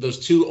like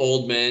those two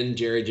old men,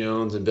 Jerry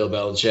Jones and Bill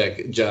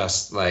Belichick,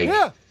 just like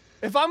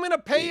If I'm going to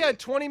pay a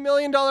 $20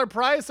 million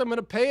price, I'm going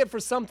to pay it for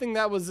something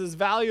that was as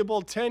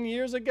valuable 10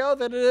 years ago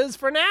that it is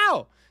for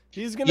now.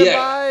 He's going to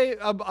buy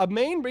a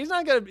main. He's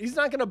not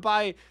going to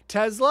buy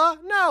Tesla.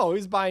 No,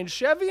 he's buying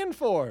Chevy and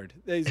Ford.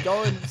 He's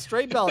going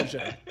straight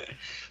Belichick.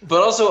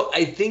 But also,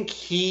 I think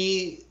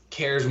he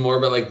cares more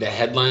about like the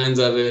headlines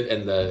of it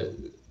and the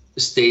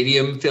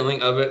stadium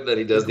feeling of it that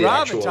he does the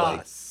actual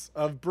gravitas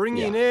of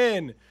bringing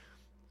in.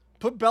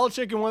 Put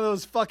Belichick in one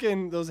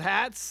of those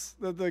hats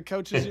that the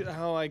coaches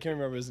I can't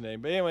remember his name.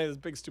 But anyway, those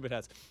big stupid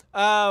hats.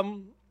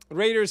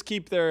 Raiders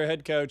keep their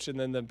head coach, and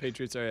then the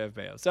Patriots are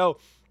Mayo. So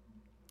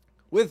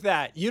with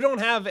that, you don't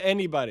have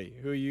anybody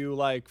who you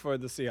like for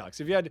the Seahawks.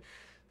 If you had,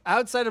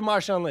 outside of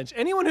Marshawn Lynch,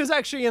 anyone who's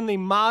actually in the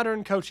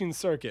modern coaching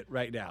circuit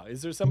right now,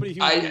 is there somebody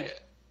who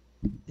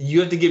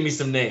you have to give me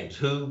some names.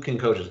 Who can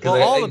coach us?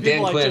 Well, all the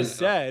people I just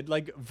said,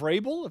 like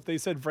Vrabel, if they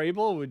said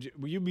Vrabel, would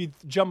you be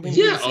jumping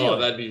to the ceiling?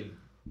 That'd be...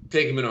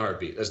 Take him in a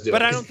heartbeat. Let's do it.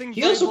 But I don't think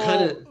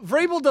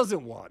Vrabel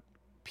doesn't want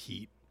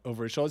Pete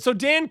over his shoulder. So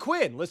Dan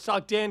Quinn. Let's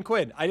talk Dan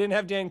Quinn. I didn't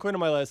have Dan Quinn on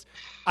my list.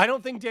 I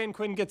don't think Dan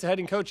Quinn gets a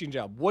head coaching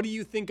job. What do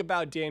you think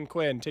about Dan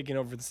Quinn taking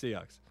over the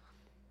Seahawks?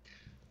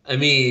 I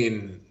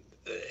mean,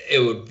 it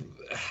would.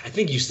 I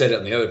think you said it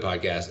on the other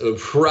podcast. It would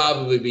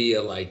probably be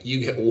you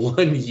get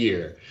 1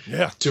 year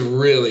to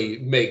really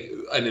make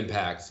an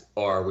impact,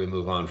 or we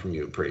move on from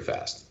you pretty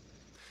fast.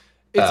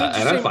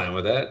 And I'm fine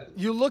with that.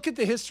 You look at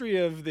the history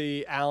of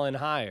the Allen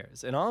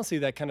hires, and honestly,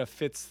 that kind of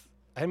fits.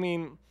 I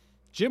mean,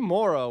 Jim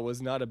Morrow was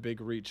not a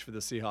big reach for the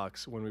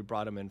Seahawks when we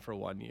brought him in for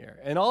 1 year.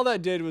 And all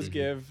that did was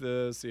give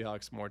the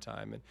Seahawks more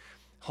time. And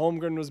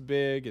Holmgren was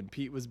big, and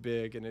Pete was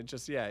big, and it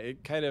just,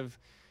 it kind of,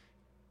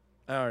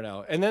 I don't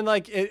know. And then,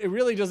 it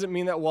really doesn't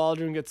mean that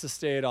Waldron gets to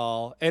stay at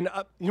all. And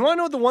you want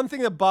to know the one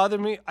thing that bothered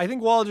me? I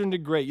think Waldron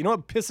did great. You know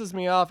what pisses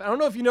me off? I don't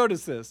know if you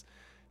noticed this.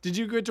 Did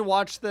you get to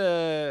watch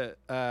the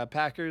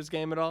Packers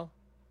game at all?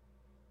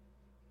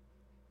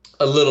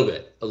 A little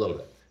bit.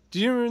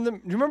 Do you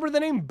remember the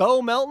name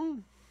Bo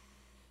Melton?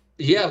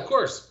 Yeah, of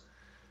course.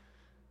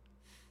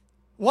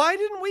 Why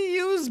didn't we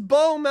use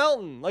Bo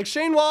Melton? Like,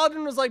 Shane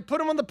Waldron was like, put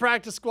him on the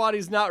practice squad,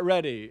 he's not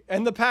ready.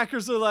 And the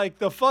Packers are like,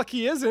 the fuck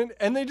he isn't.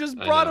 And they just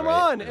brought him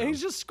on. And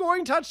he's just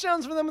scoring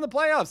touchdowns for them in the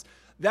playoffs.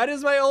 That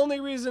is my only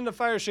reason to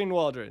fire Shane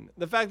Waldron.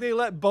 The fact they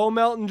let Bo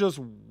Melton just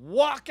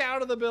walk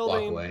out of the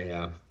building. Walk away,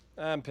 yeah.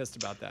 I'm pissed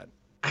about that.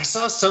 I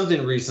saw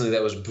something recently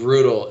that was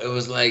brutal. It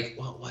was like,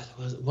 what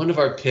was it? One of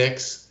our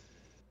picks,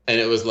 and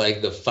it was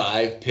like the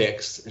 5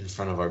 picks in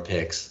front of our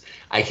picks.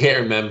 I can't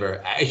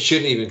remember. I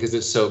shouldn't even because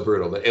it's so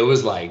brutal, but it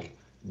was like,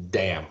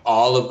 damn,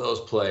 all of those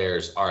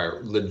players are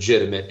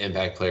legitimate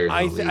impact players.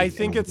 I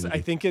think it's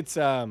God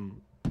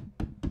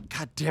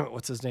damn it,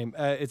 what's his name?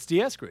 It's D.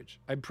 Eskridge.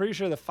 I'm pretty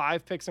sure the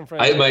 5 picks in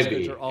front of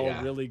Eskridge are all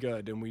really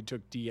good, and we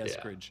took D.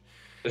 Eskridge.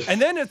 And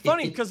then it's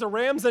funny because the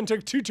Rams then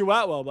took Tutu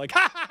Atwell. I'm like,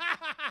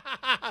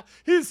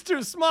 he's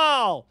too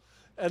small.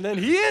 And then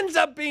he ends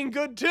up being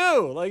good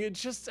too. Like,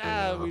 it's just,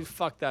 we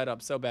fucked that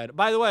up so bad.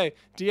 By the way,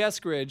 D.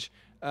 Eskridge,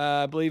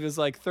 I believe, is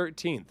like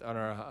 13th on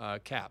our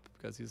cap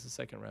because he's a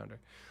second rounder.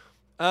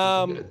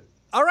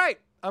 All right,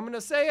 I'm going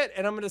to say it,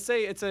 and I'm going to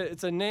say it's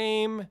a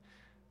name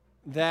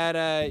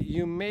that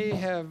you may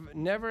have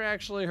never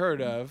actually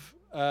heard of.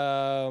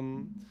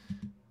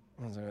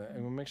 I'm going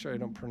to make sure I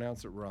don't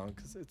pronounce it wrong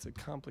because it's a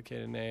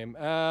complicated name.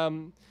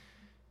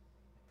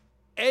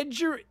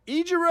 Ejiro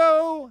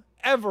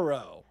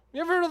Evero. You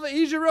ever heard of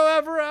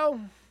Ejiro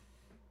Evero?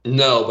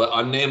 No, but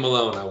on name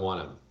alone, I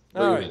want him.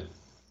 All right.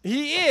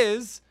 He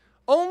is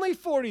only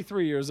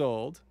 43 years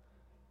old,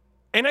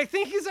 and I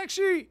think he's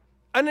actually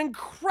an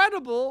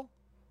incredible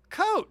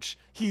coach.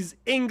 He's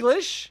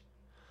English.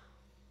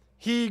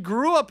 He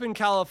grew up in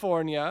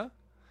California.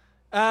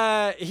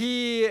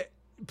 He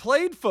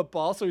played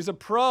football, so he's a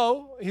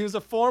pro. He was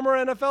a former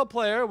NFL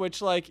player,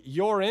 which like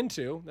you're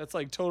into. That's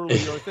like totally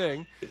your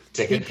thing.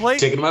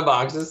 Ticking my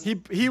boxes.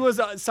 He was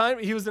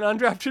signed. He was an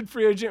undrafted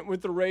free agent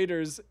with the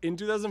Raiders in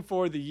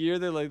 2004, the year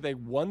they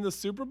won the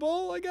Super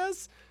Bowl. I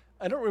guess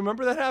I don't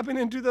remember that happening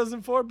in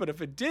 2004, but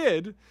if it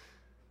did,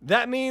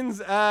 that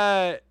means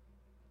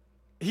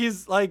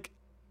he's like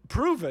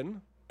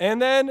proven.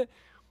 And then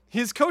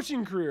his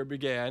coaching career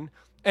began,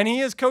 and he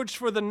has coached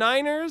for the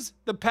Niners,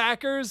 the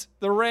Packers,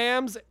 the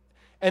Rams.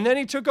 And then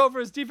he took over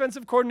as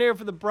defensive coordinator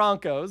for the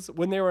Broncos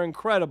when they were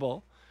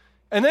incredible.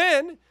 And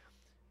then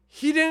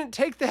he didn't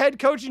take the head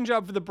coaching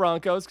job for the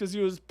Broncos because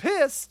he was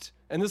pissed.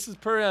 And this is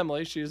per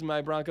Emily. She is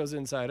my Broncos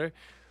insider.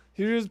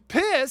 He was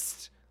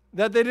pissed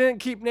that they didn't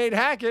keep Nate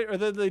Hackett or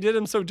that they did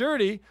him so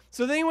dirty.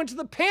 So then he went to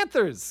the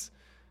Panthers.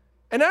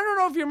 And I don't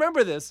know if you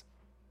remember this.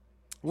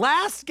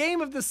 Last game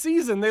of the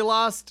season, they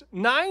lost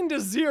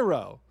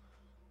 9-0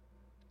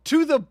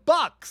 to the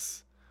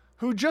Bucks,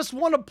 who just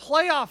won a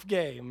playoff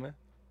game.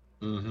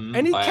 Mm-hmm.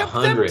 And he By kept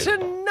 100. them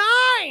to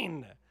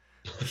 9.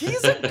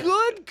 He's a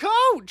good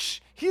coach.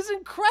 He's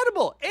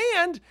incredible.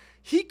 And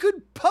he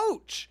could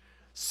poach.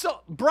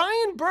 So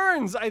Brian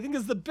Burns, I think,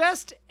 is the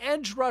best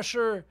edge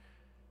rusher.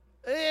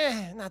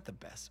 Not the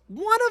best.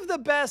 One of the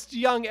best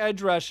young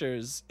edge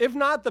rushers, if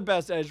not the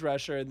best edge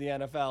rusher in the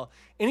NFL.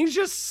 And he's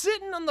just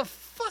sitting on the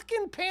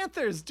fucking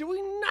Panthers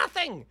doing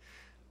nothing.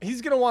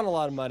 He's going to want a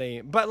lot of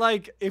money. But,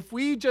 like, if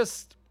we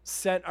just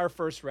sent our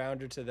first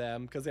rounder to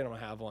them, because they don't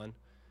have one,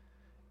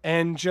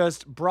 and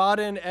just brought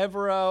in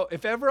Evero.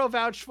 If Evero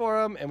vouched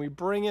for him and we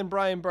bring in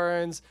Brian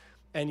Burns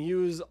and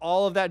use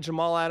all of that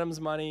Jamal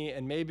Adams money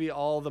and maybe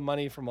all the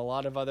money from a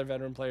lot of other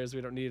veteran players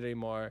we don't need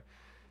anymore,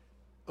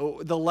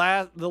 the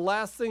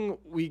last thing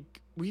we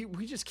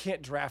just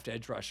can't draft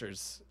edge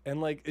rushers.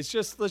 And like, let's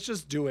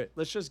just do it.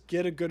 Let's just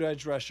get a good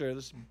edge rusher.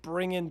 Let's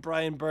bring in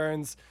Brian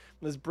Burns.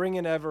 Let's bring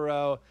in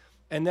Evero.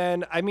 And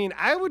then, I mean,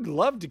 I would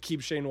love to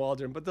keep Shane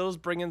Waldron, but they'll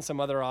just bring in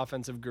some other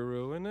offensive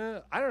guru. And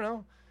I don't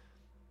know.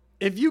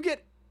 If you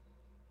get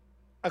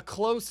a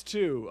close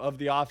to of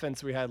the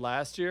offense we had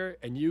last year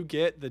and you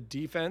get the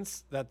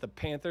defense that the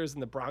Panthers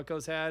and the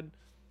Broncos had,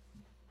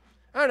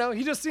 I don't know.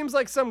 He just seems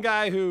like some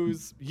guy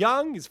who's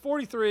young. He's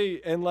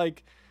 43, and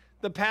like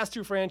the past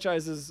two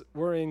franchises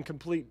were in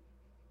complete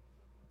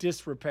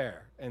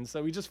disrepair. And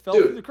so he just fell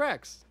through the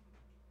cracks.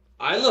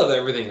 I love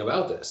everything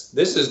about this.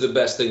 This is the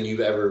best thing you've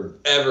ever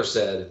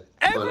said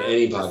on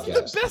any podcast. This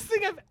is the best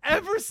thing I've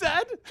ever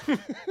said?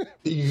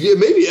 Yeah,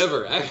 maybe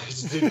ever.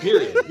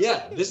 Period.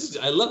 Yeah,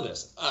 I love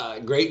this.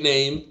 Great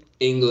name,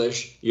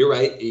 English. You're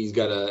right. He's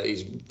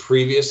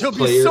previous He'll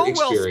player be so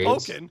experience. well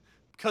spoken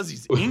because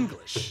he's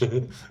English.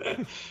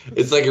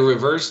 It's like a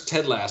reverse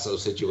Ted Lasso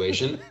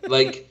situation.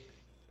 Like,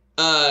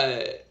 no,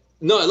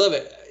 I love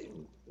it.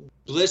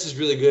 Bliss is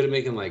really good at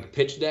making like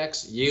pitch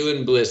decks. You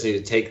and Bliss need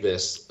to take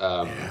this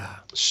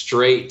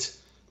straight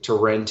to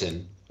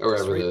Renton or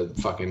wherever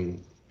the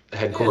fucking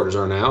headquarters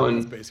are now. And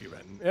it's basically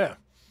Renton. Yeah.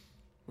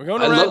 We're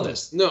going to I Renton. love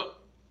this. No.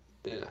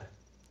 Yeah.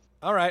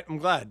 All right. I'm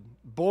glad.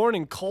 Born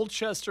in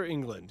Colchester,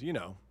 England,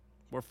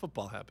 where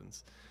football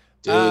happens.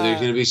 Dude, there's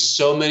going to be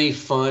so many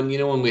fun,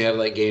 when we have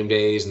like game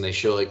days and they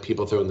show like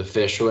people throwing the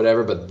fish or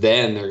whatever, but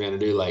then they're going to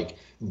do like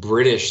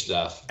British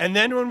stuff. And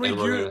then when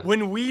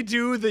we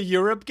do the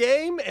Europe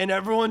game and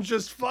everyone's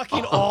just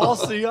fucking all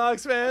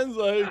Seahawks fans,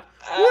 like,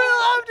 we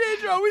love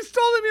Deidro. We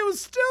told him he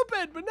was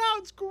stupid, but now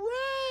it's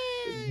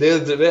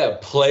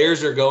great.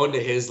 Players are going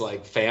to his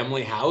like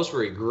family house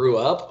where he grew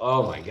up.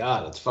 Oh my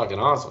God, it's fucking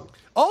awesome.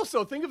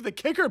 Also, think of the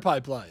kicker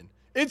pipeline.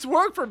 It's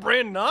worked for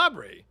Brandon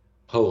Aubrey.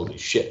 Holy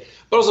shit.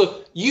 But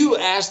also, you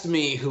asked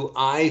me who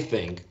I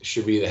think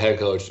should be the head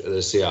coach of the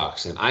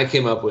Seahawks, and I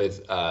came up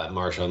with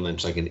Marshawn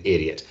Lynch like an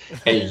idiot.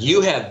 And you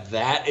have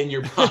that in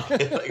your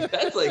pocket. Like,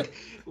 that's like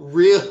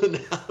real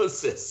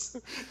analysis.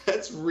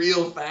 That's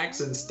real facts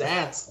and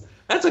stats.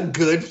 That's a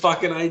good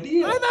fucking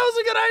idea. That was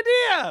a good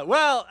idea.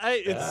 Well,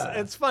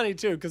 it's funny,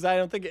 too, because I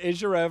don't think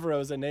Ejiro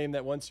Evero is a name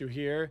that once you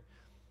hear,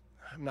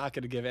 I'm not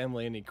going to give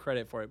Emily any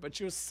credit for it, but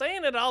she was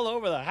saying it all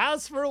over the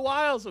house for a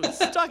while, so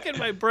it's stuck in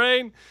my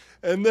brain.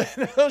 And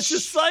then I was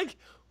just like,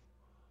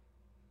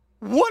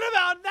 what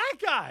about that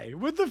guy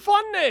with the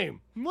fun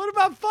name? What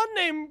about fun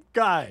name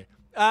guy?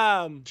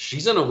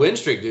 She's on a win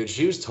streak, dude.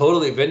 She was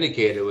totally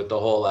vindicated with the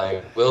whole,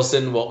 like,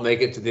 Wilson won't make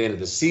it to the end of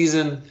the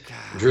season.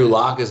 God. Drew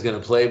Lock is going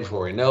to play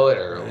before we know it,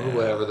 or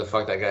whatever the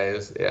fuck that guy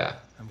is. Yeah.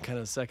 I'm kind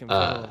of second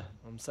fiddle.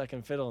 I'm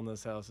second fiddle in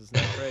this house. It's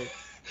not great.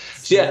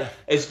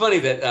 It's funny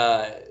that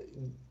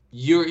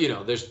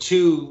there's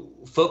two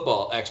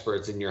football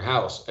experts in your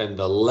house, and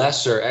the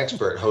lesser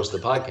expert hosts the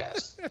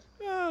podcast.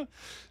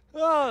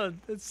 Oh,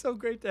 it's so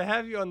great to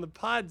have you on the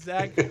pod,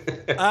 Zach.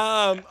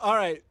 All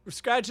right, we're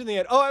scratching the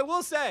end. Oh, I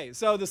will say,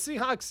 so the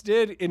Seahawks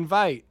did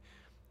invite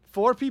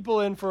 6 people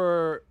in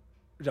for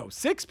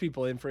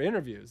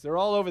interviews. They're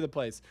all over the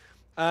place.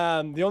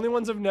 The only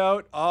ones of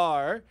note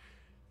are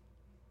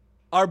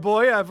our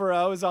boy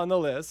Evero is on the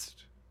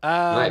list.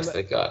 Nice,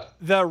 thank God.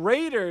 The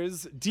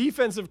Raiders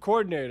defensive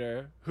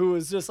coordinator, who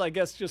is just, I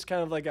guess, just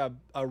kind of like a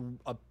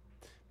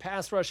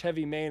pass rush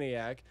heavy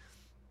maniac.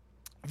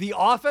 The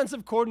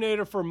offensive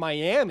coordinator for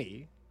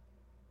Miami,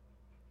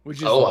 which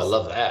is I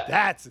love that.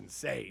 That's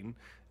insane.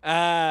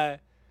 But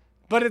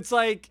it's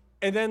like,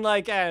 and then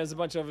like, there's a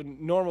bunch of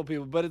normal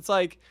people, but it's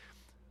like,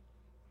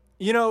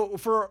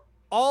 for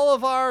all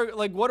of our,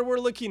 like, what we're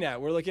looking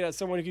at, we're looking at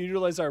someone who can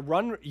utilize our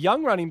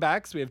young running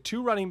backs. We have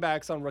 2 running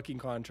backs on rookie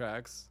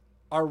contracts.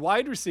 Our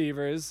wide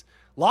receivers,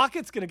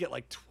 Lockett's going to get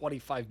like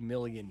 $25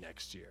 million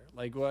next year.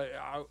 Like, what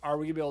are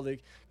we going to be able to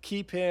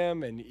keep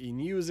him and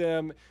use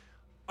him?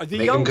 Are the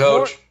Make him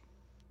coach.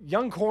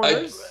 Young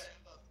corners?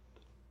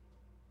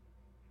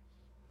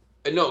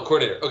 No,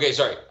 coordinator. Okay,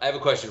 sorry. I have a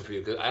question for you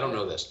because I don't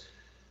know this.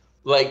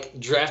 Like,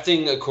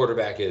 drafting a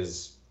quarterback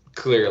is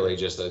clearly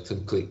just a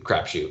complete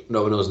crapshoot.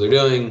 No one knows what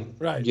they're doing.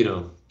 Right.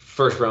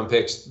 First round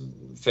picks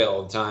fail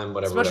all the time,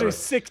 whatever. Especially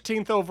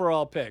 16th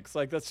overall picks.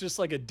 Like, that's just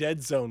like a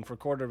dead zone for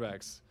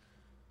quarterbacks.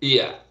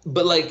 Yeah.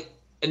 But, like,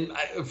 and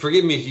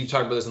forgive me if you've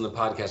talked about this on the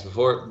podcast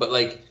before, but,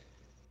 like,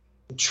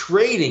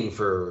 trading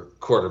for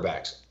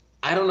quarterbacks,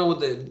 I don't know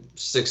what the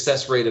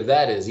success rate of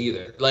that is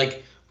either.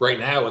 Like, right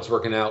now it's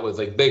working out with,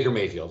 like, Baker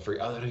Mayfield. I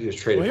don't know he was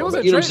traded he was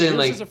for. you know what I'm saying? He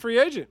was like, just a free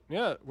agent.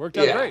 Yeah, worked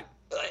out great.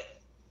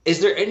 Is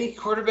there any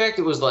quarterback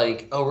that was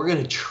like, oh, we're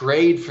going to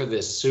trade for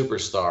this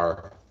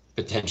superstar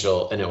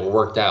potential and it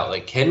worked out?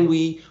 Like,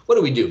 what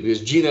do we do?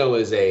 Because Geno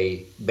is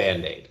a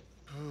Band-Aid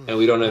and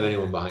we don't have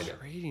anyone behind him.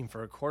 Trading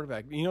for a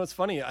quarterback. It's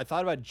funny. I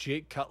thought about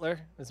Jake Cutler.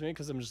 That's me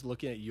because I'm just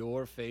looking at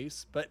your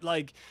face. But,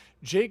 like,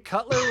 Jake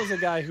Cutler was a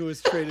guy who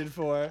was traded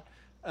for.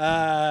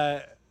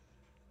 And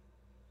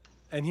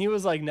he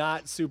was, like,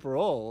 not super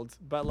old.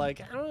 But,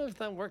 like, I don't know if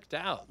that worked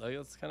out. Like,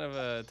 it's kind of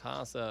a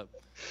toss-up.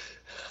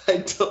 I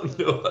don't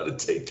know how to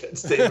take that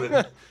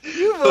statement.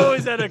 You've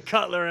always had a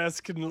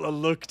Cutler-esque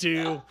look to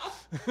you.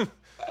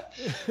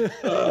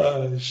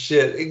 Oh,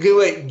 shit.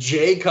 Wait,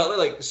 Jay Cutler?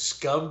 Like,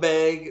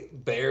 scumbag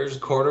Bears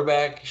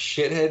quarterback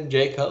shithead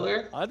Jay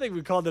Cutler? I think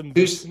we called him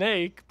the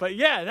Snake. But,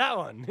 yeah, that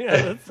one.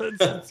 Yeah,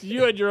 that's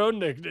you had your own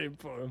nickname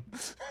for him.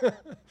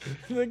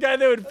 The guy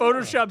that would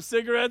Photoshop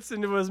cigarettes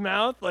into his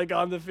mouth, like,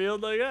 on the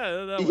field. Like,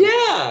 yeah, that one.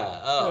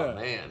 Yeah. Oh,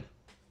 man.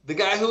 The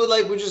guy who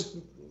would just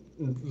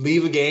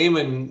leave a game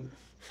and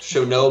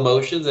show no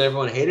emotions and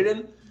everyone hated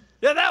him?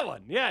 Yeah, that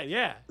one.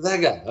 Yeah.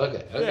 That guy.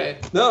 Okay. Yeah.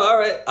 No, all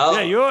right.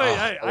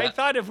 I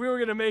thought if we were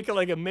going to make it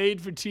like a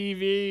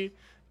made-for-TV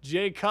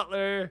Jay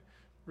Cutler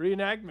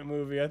reenactment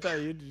movie, I thought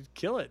you'd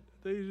kill it.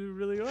 I thought you did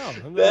really well.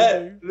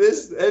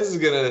 This is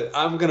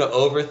I'm gonna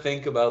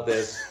overthink about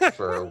this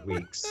for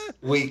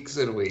weeks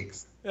and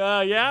weeks.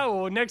 Yeah.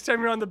 Well, next time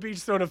you're on the beach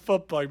throwing a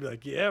football, you'll be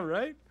like, yeah,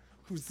 right.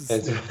 Who's the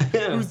snake?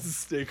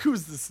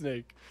 Who's the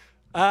snake?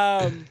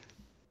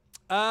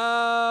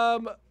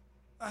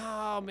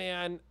 Oh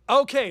man.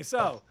 Okay, so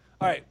all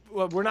right.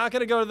 Well, we're not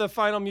gonna go to the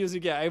final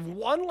music yet. I have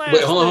one last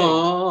thing. Hold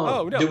on.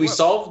 Oh no. Did we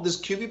solve this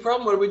QB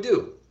problem? What do we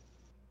do?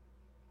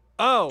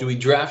 Oh. Do we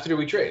draft it or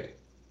we trade?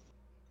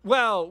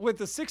 Well, with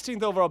the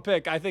 16th overall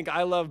pick, I think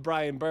I love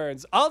Brian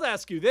Burns. I'll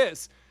ask you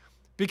this,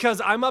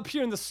 because I'm up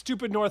here in the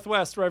stupid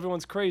Northwest where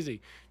everyone's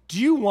crazy. Do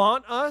you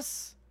want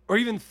us, or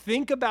even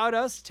think about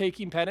us,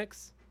 taking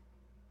Penix?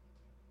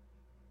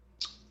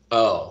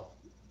 Oh.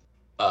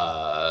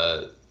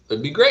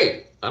 It'd be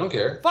great. I don't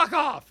care. Fuck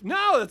off.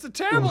 No, that's a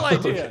terrible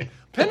idea. Okay.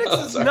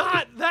 Penix is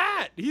not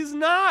that. He's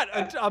not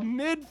a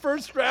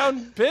mid-first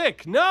round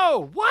pick.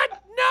 No. What?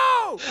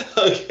 No.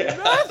 Okay.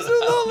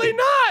 Absolutely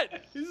not.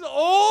 He's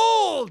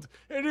old.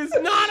 It is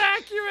not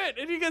accurate.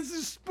 And he gets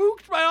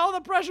spooked by all the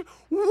pressure.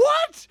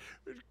 What?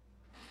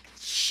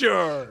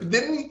 Sure.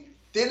 Didn't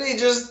he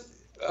just...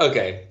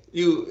 Okay.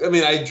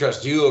 I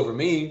trust you over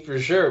me for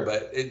sure,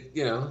 but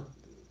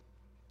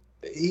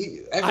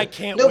I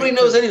can't Nobody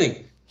knows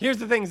anything. Here's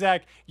the thing,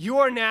 Zach. You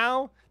are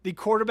now the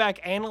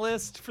quarterback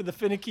analyst for the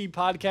Phinnecky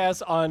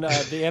podcast on the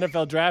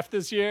NFL draft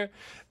this year.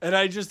 And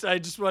I just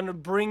want to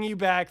bring you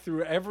back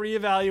through every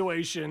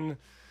evaluation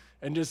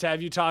and just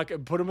have you talk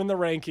and put him in the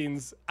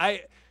rankings.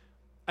 I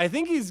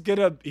think he's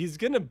gonna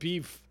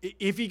be,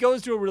 if he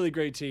goes to a really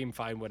great team,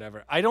 fine,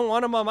 whatever. I don't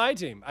want him on my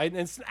team.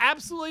 It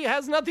absolutely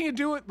has nothing to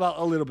do with, well,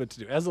 a little bit to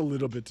do. It has a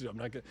little bit to do.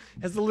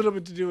 Has a little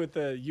bit to do with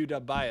the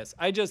UW bias.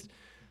 I don't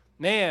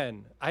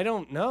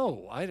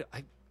know.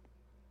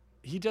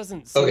 He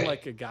doesn't seem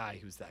like a guy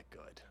who's that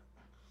good.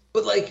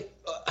 But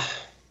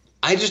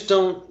I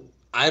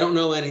don't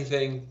know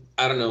anything.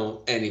 I don't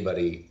know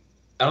anybody.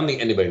 I don't think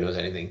anybody knows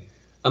anything.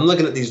 I'm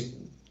looking at these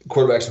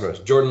quarterbacks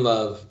approach. Jordan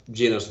Love,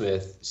 Geno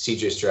Smith,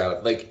 CJ Stroud.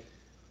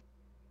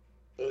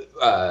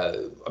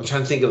 I'm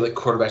trying to think of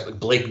quarterbacks like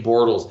Blake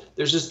Bortles.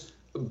 There's just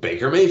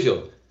Baker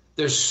Mayfield.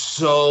 There's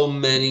so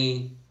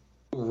many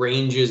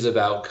ranges of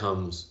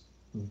outcomes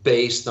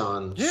based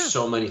on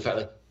so many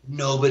factors.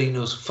 Nobody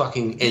knows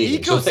fucking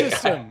anything. The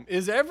ecosystem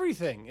is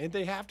everything. And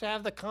they have to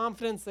have the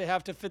confidence. They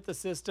have to fit the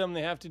system.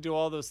 They have to do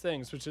all those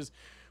things, which is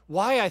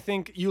why I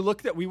think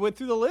we went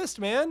through the list,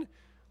 man.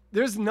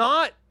 There are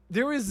 0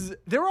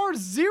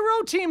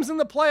 teams in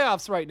the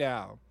playoffs right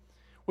now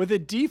with a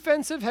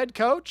defensive head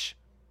coach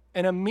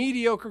and a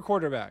mediocre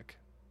quarterback.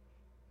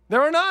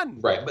 There are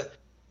none. Right.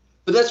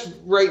 But that's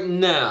right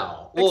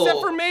now. Except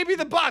for maybe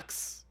the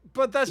Bucks.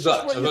 But that's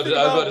just what you think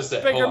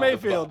about Baker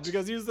Mayfield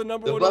because he's the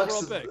number one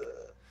overall pick.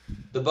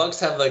 The Bucks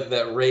have like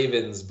that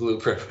Ravens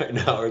blueprint right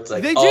now where it's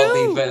like they all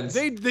do. defense.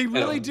 They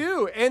really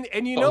do.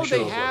 And you know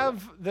they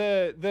have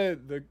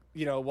the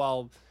you know,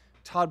 while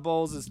Todd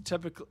Bowles is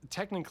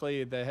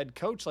technically the head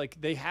coach, like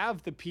they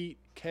have the Pete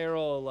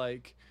Carroll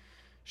like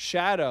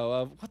shadow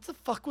of what the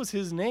fuck was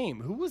his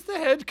name? Who was the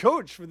head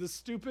coach for the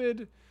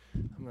stupid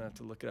I'm gonna have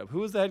to look it up. Who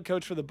was the head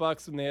coach for the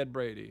Bucks when they had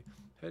Brady?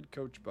 Head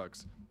coach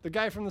Bucks. The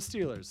guy from the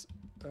Steelers.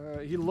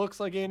 He looks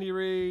like Andy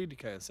Reid. He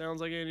kind of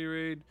sounds like Andy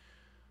Reid.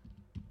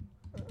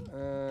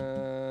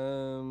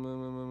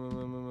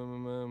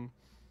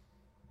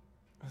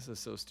 This is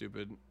so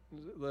stupid.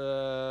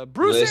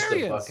 Bruce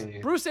Arians.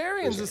 Bruce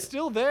Arians is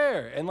still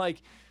there, and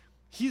like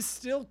he's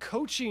still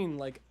coaching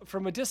like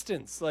from a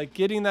distance, like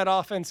getting that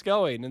offense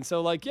going. And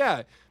so like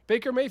yeah,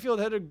 Baker Mayfield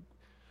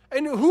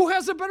and who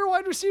has a better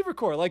wide receiver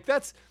core? Like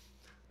that's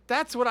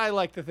what I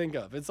like to think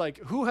of. It's like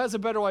who has a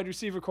better wide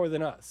receiver core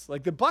than us?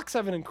 Like the Bucks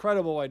have an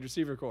incredible wide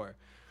receiver core.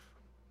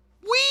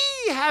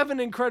 We have an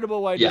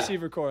incredible wide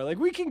receiver core. Like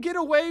we can get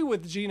away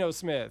with Geno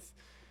Smith,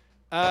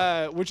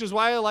 which is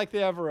why I like the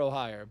Evero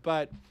hire.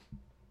 But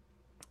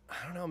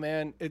I don't know,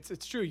 man.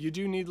 It's true. You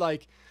do need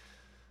like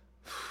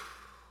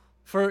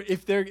for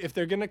if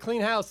they're gonna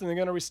clean house and they're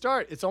gonna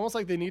restart. It's almost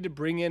like they need to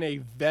bring in a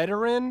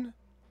veteran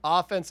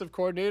offensive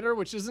coordinator,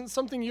 which isn't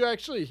something you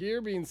actually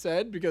hear being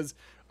said because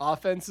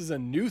offense is a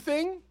new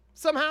thing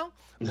somehow.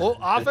 Well,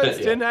 offense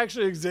didn't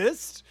actually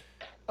exist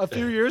a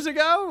few years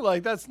ago.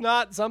 Like that's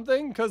not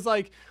something because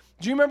like,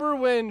 do you remember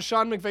when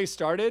Sean McVay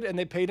started and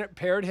they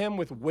paired him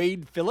with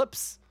Wade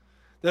Phillips?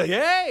 They're like,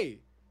 hey,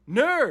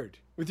 nerd,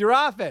 with your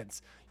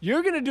offense,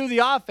 you're going to do the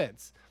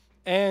offense.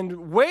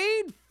 And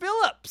Wade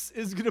Phillips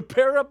is going to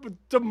pair up with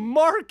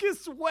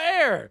DeMarcus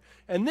Ware.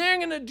 And they're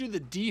going to do the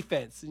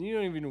defense. And you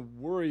don't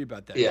even worry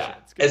about that shit.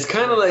 It's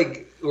kind of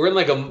like we're in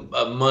like a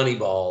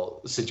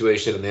Moneyball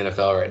situation in the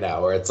NFL right now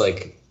where it's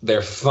like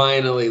they're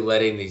finally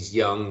letting these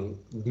young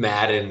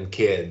Madden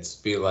kids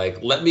be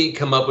like, let me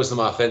come up with some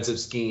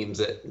offensive schemes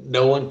that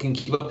no one can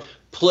keep up.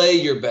 Play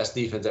your best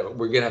defense ever.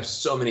 We're going to have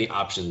so many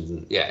options.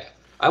 And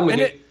I'm with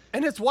you.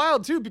 And it's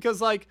wild, too,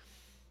 because like,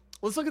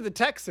 let's look at the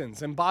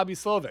Texans and Bobby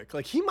Slovic.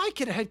 Like, he might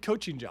get a head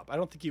coaching job. I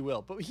don't think he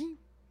will, but he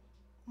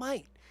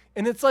might.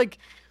 And it's like,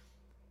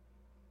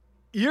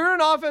 you're an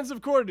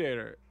offensive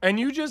coordinator, and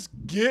you just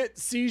get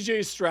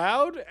C.J.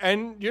 Stroud,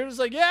 and you're just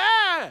like,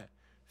 yeah,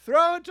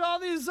 throw it to all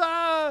these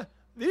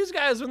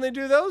guys when they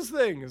do those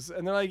things.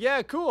 And they're like,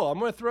 yeah, cool. I'm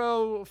going to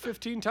throw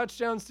 15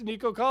 touchdowns to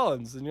Nico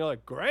Collins. And you're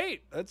like,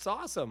 great. That's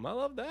awesome. I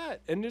love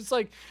that. And it's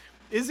like,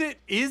 is it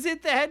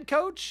the head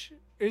coach?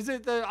 Is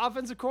it the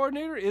offensive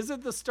coordinator? Is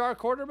it the star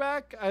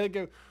quarterback? I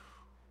go,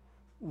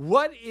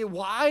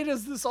 why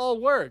does this all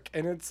work?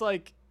 And it's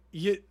like,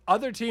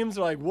 other teams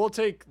are like, we'll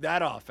take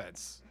that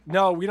offense.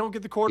 No, we don't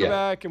get the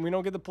quarterback and we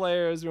don't get the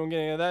players. We don't get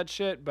any of that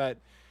shit, but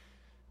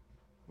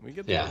we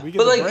get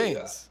the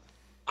brains.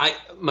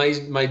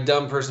 My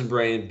dumb person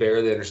brain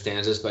barely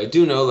understands this, but I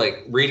do know,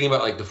 like, reading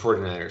about, like, the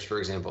 49ers, for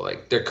example,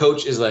 like, their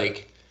coach is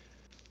like,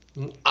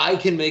 I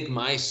can make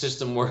my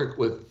system work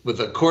with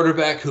a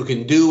quarterback who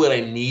can do what I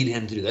need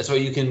him to do. That's why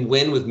you can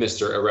win with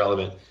Mr.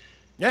 Irrelevant.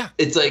 Yeah.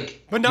 It's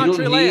like, but not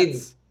Trey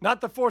Lance,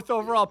 not the 4th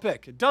overall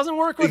pick. It doesn't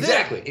work with him.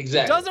 Exactly.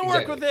 It doesn't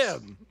work with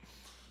him.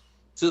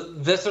 So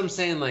that's what I'm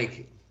saying.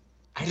 Like,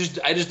 I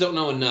just don't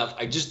know enough.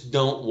 I just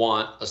don't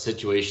want a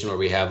situation where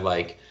we have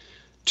like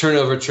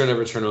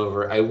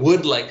turnover. I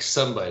would like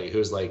somebody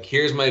who's like,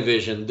 here's my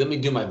vision. Let me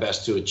do my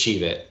best to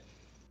achieve it.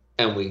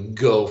 And we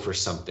go for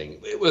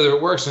something, whether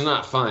it works or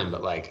not, fine.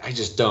 But like, I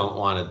just don't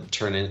want to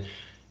turn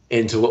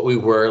into what we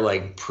were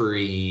like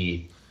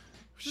pre.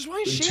 Which is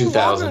why Shane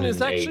Waldron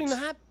is actually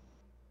not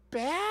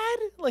bad.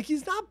 Like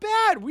he's not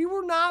bad. We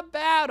were not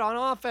bad on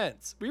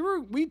offense.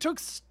 We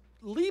took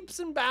leaps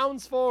and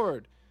bounds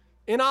forward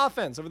in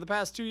offense over the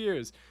past 2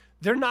 years.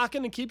 They're not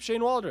going to keep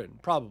Shane Waldron.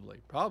 Probably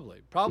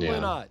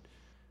not.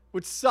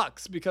 Which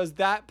sucks because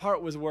that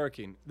part was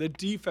working. The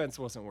defense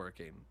wasn't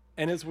working.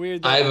 And it's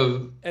weird that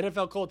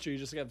NFL culture, you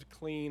just have to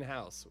clean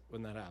house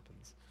when that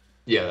happens.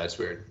 Yeah, that's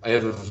weird. I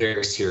have a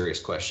very serious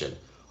question.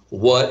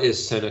 What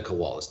is Seneca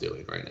Wallace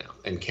doing right now?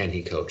 And can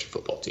he coach a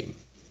football team?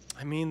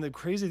 I mean, the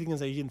crazy thing is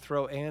that he can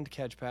throw and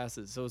catch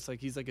passes. So it's like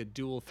he's like a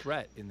dual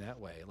threat in that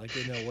way. Like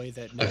in a way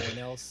that no one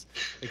else,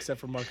 except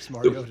for Marcus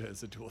Mariota,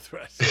 is a dual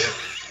threat.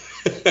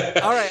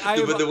 All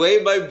right. But the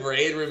way my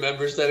brain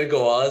remembers Seneca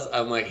Wallace,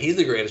 I'm like, he's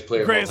the greatest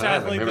player of all time. Greatest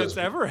athlete that's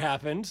ever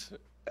happened.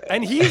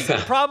 And he's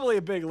probably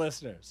a big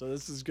listener, so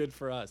this is good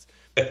for us.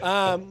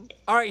 All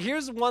right,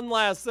 here's one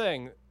last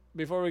thing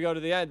before we go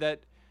to the end that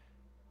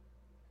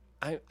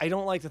I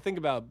don't like to think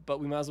about, but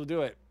we might as well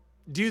do it.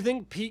 Do you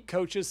think Pete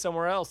coaches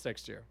somewhere else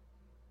next year?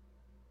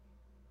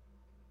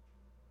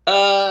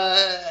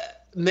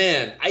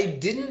 Man, I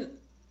didn't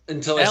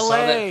until I saw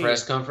that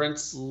press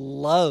conference.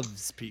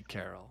 Loves Pete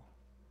Carroll.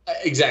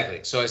 Exactly.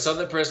 So I saw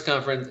that press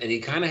conference, and he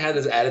kind of had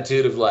this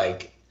attitude of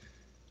like,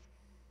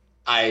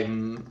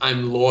 I'm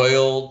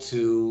loyal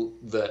to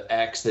the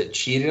ex that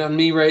cheated on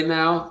me right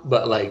now,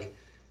 but like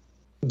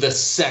the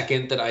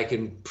second that I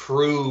can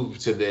prove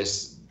to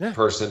this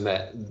person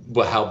that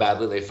how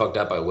badly they fucked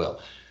up, I will.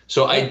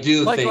 So I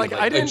do think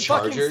I didn't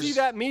Chargers, fucking see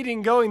that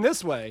meeting going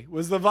this way.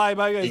 Was the vibe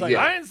I was like,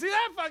 yeah. I didn't see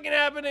that fucking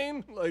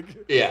happening. Like,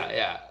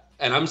 yeah.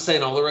 And I'm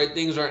saying all the right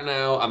things right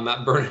now. I'm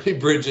not burning any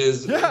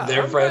bridges. Yeah,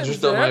 Their friends are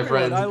still my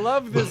friends. I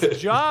love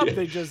this job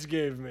they just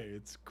gave me.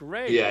 It's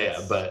great. Yeah.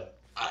 But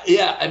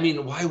I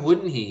mean, why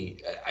wouldn't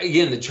he?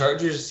 Again, the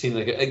Chargers seem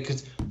like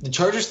because the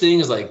Chargers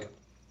thing is like,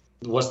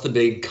 what's the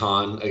big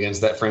con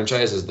against that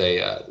franchise? Is they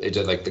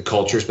just like the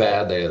culture's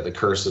bad. They the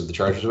curse of the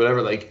Chargers, or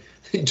whatever. Like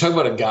you talk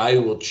about a guy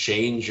who will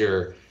change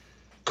your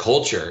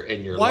culture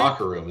in your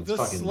locker room. It's the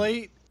fucking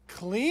slate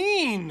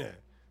clean.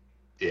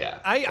 Yeah.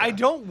 I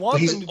don't want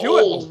them to do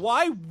it, but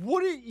why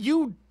wouldn't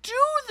you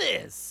do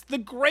this? The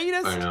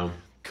greatest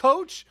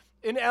coach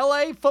in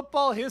LA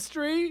football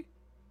history.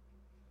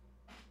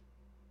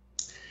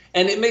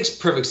 And it makes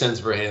perfect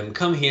sense for him.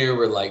 Come here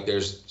where like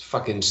there's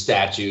fucking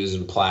statues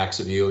and plaques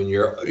of you, and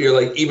you're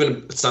like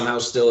even somehow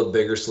still a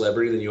bigger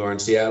celebrity than you are in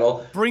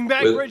Seattle. Bring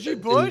back Reggie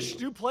Bush,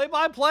 do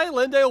play-by-play.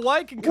 Lindale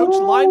White can coach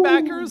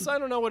linebackers. I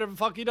don't know whatever the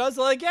fuck he does.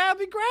 They're like, yeah, it'd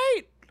be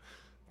great.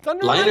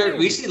 Leinart,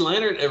 we see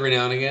Leinart every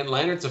now and again.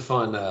 Leinart's a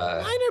fun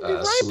Leinart be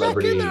right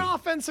celebrity. back in there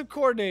offensive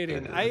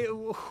coordinating.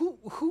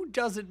 Who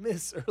doesn't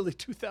miss early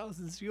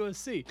 2000s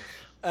USC?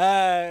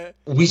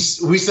 We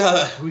saw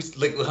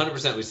like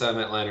 100%. We saw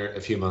Matt Leinart a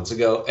few months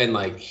ago, and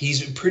like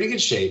he's in pretty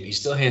good shape. He's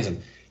still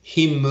handsome.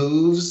 He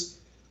moves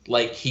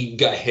like he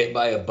got hit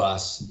by a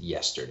bus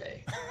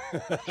yesterday.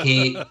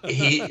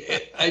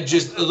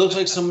 It looks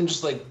like someone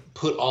just like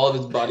put all of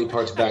his body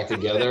parts back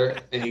together,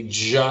 and he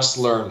just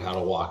learned how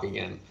to walk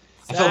again.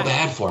 I felt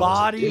bad for him.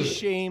 Body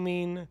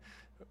shaming.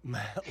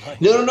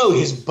 No.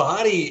 His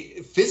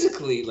body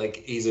physically,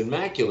 like he's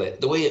immaculate.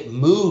 The way it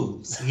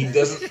moves,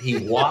 he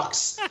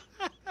walks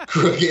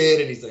crooked,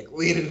 and he's like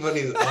leaning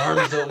funny. His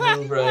arms don't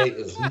move right.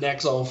 His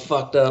neck's all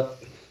fucked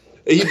up.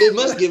 They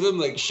must give him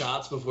like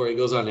shots before he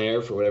goes on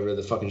air for whatever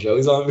the fucking show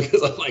he's on,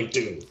 because I'm like,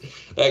 dude,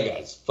 that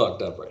guy's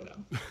fucked up right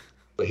now.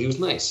 But he was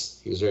nice.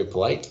 He was very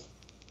polite,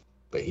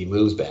 but he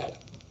moves bad.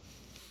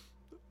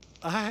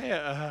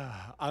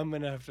 I'm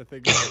gonna have to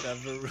think about that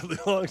for a really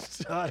long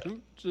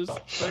time.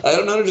 I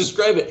don't know how to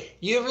describe it.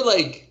 You ever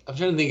like? I'm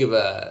trying to think of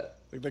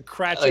like the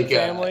Cratchit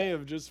family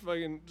of just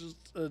fucking just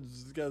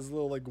guys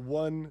little like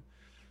one.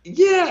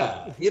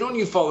 Yeah, you know when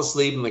you fall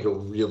asleep in like a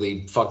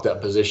really fucked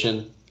up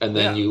position, and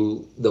then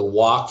the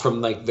walk from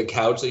like the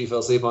couch that you fell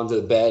asleep onto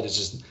the bed is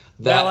just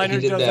that. Matt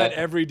Leinart does that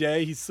every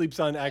day. He sleeps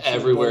on actual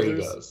everywhere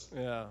boulders.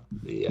 He goes.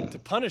 Yeah. To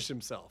punish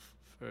himself.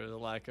 For the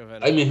lack of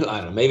it. I mean, I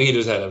don't know. Maybe he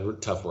just had a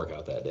tough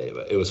workout that day,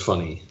 but it was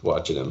funny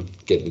watching him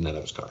getting out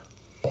of his car.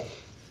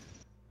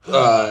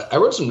 I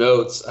wrote some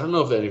notes. I don't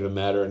know if any of them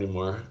matter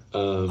anymore.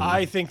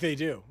 I think they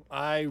do.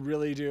 I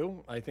really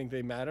do. I think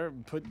they matter.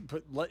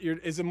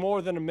 Is it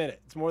more than a minute?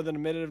 It's more than a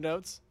minute of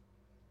notes?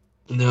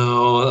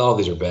 No, all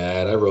these are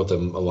bad. I wrote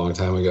them a long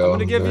time ago. I'm going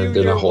to give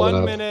you your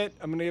 1 minute.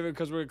 I'm going to give it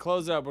because we're going to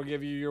close up. We'll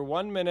give you your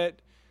 1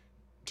 minute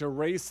to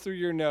race through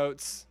your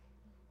notes.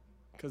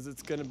 Because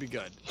it's going to be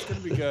good. It's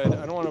going to be good.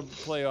 I don't want to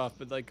play off,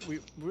 but like we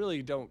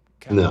really don't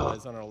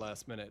capitalize on our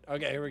last minute.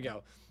 Okay, here we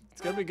go.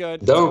 It's going to be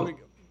good.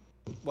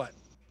 What?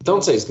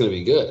 Don't say it's going to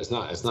be good. It's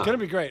not. It's going to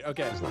be great.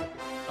 Okay.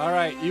 All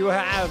right. You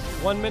have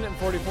 1 minute and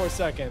 44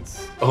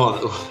 seconds.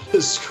 Hold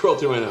on. Scroll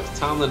through my notes.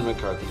 Tomlin,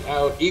 McCarthy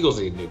out. Eagles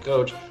need a new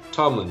coach.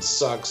 Tomlin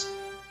sucks.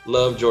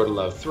 Jordan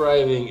Love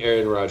thriving.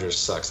 Aaron Rodgers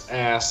sucks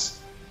ass.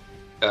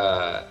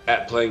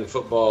 At playing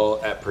football,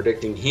 at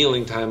predicting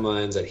healing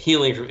timelines, at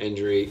healing from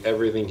injury,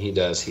 everything he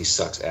does, he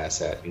sucks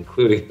ass at,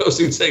 including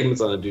hosting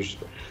segments on a douche.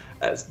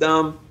 That's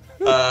dumb.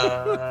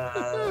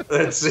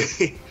 Let's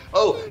see.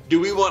 Oh, do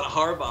we want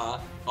Harbaugh?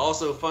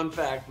 Also, fun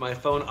fact, my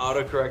phone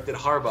autocorrected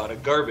Harbaugh to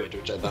garbage,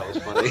 which I thought was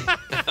funny.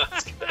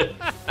 That's good.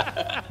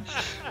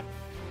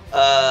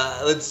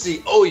 Let's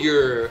see.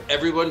 Oh,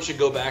 everyone should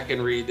go back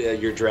and read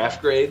your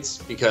draft grades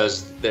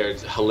because they're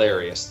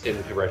hilarious in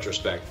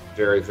retrospect.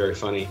 Very, very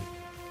funny.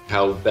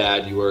 How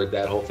bad you were at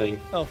that whole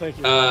thing. Oh, thank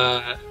you.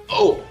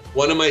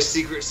 One of my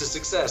secrets to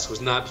success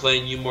was not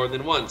playing you more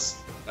than once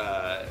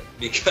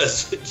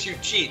because you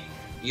cheat.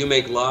 You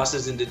make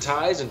losses into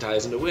ties and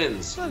ties into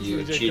wins. That's you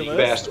ridiculous. cheating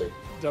bastard.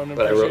 Don't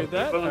appreciate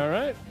that. All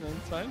right,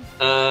 that's fine.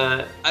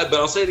 But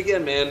I'll say it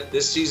again, man.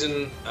 This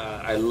season,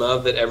 I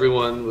love that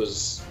everyone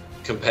was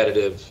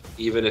competitive,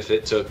 even if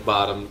it took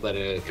bottom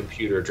letting a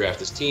computer draft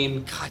his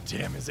team.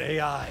 Goddamn, his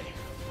AI.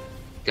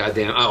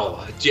 Goddamn!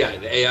 Oh, yeah,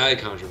 the AI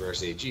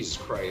controversy. Jesus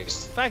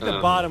Christ! The fact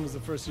that Bottom was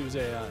the first to use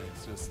AI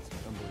is just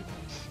unbelievable.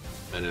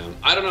 I know.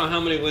 I don't know how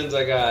many wins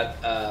I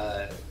got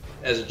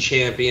as a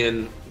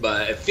champion,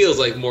 but it feels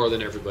like more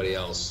than everybody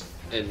else.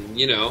 And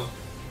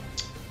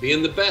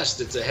being the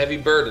best, it's a heavy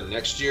burden.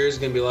 Next year is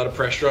going to be a lot of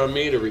pressure on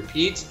me to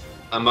repeat.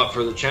 I'm up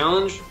for the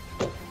challenge.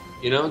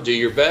 Do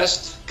your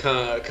best.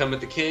 Come at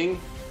the king,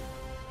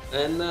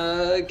 and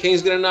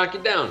King's going to knock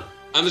you down.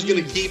 I'm just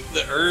going to keep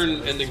the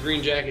urn and the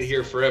green jacket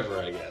here forever,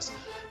 I guess.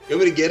 You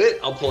want me to get it?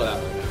 I'll pull it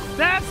out right now.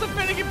 That's the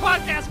Phinnecky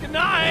Podcast. Good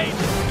night.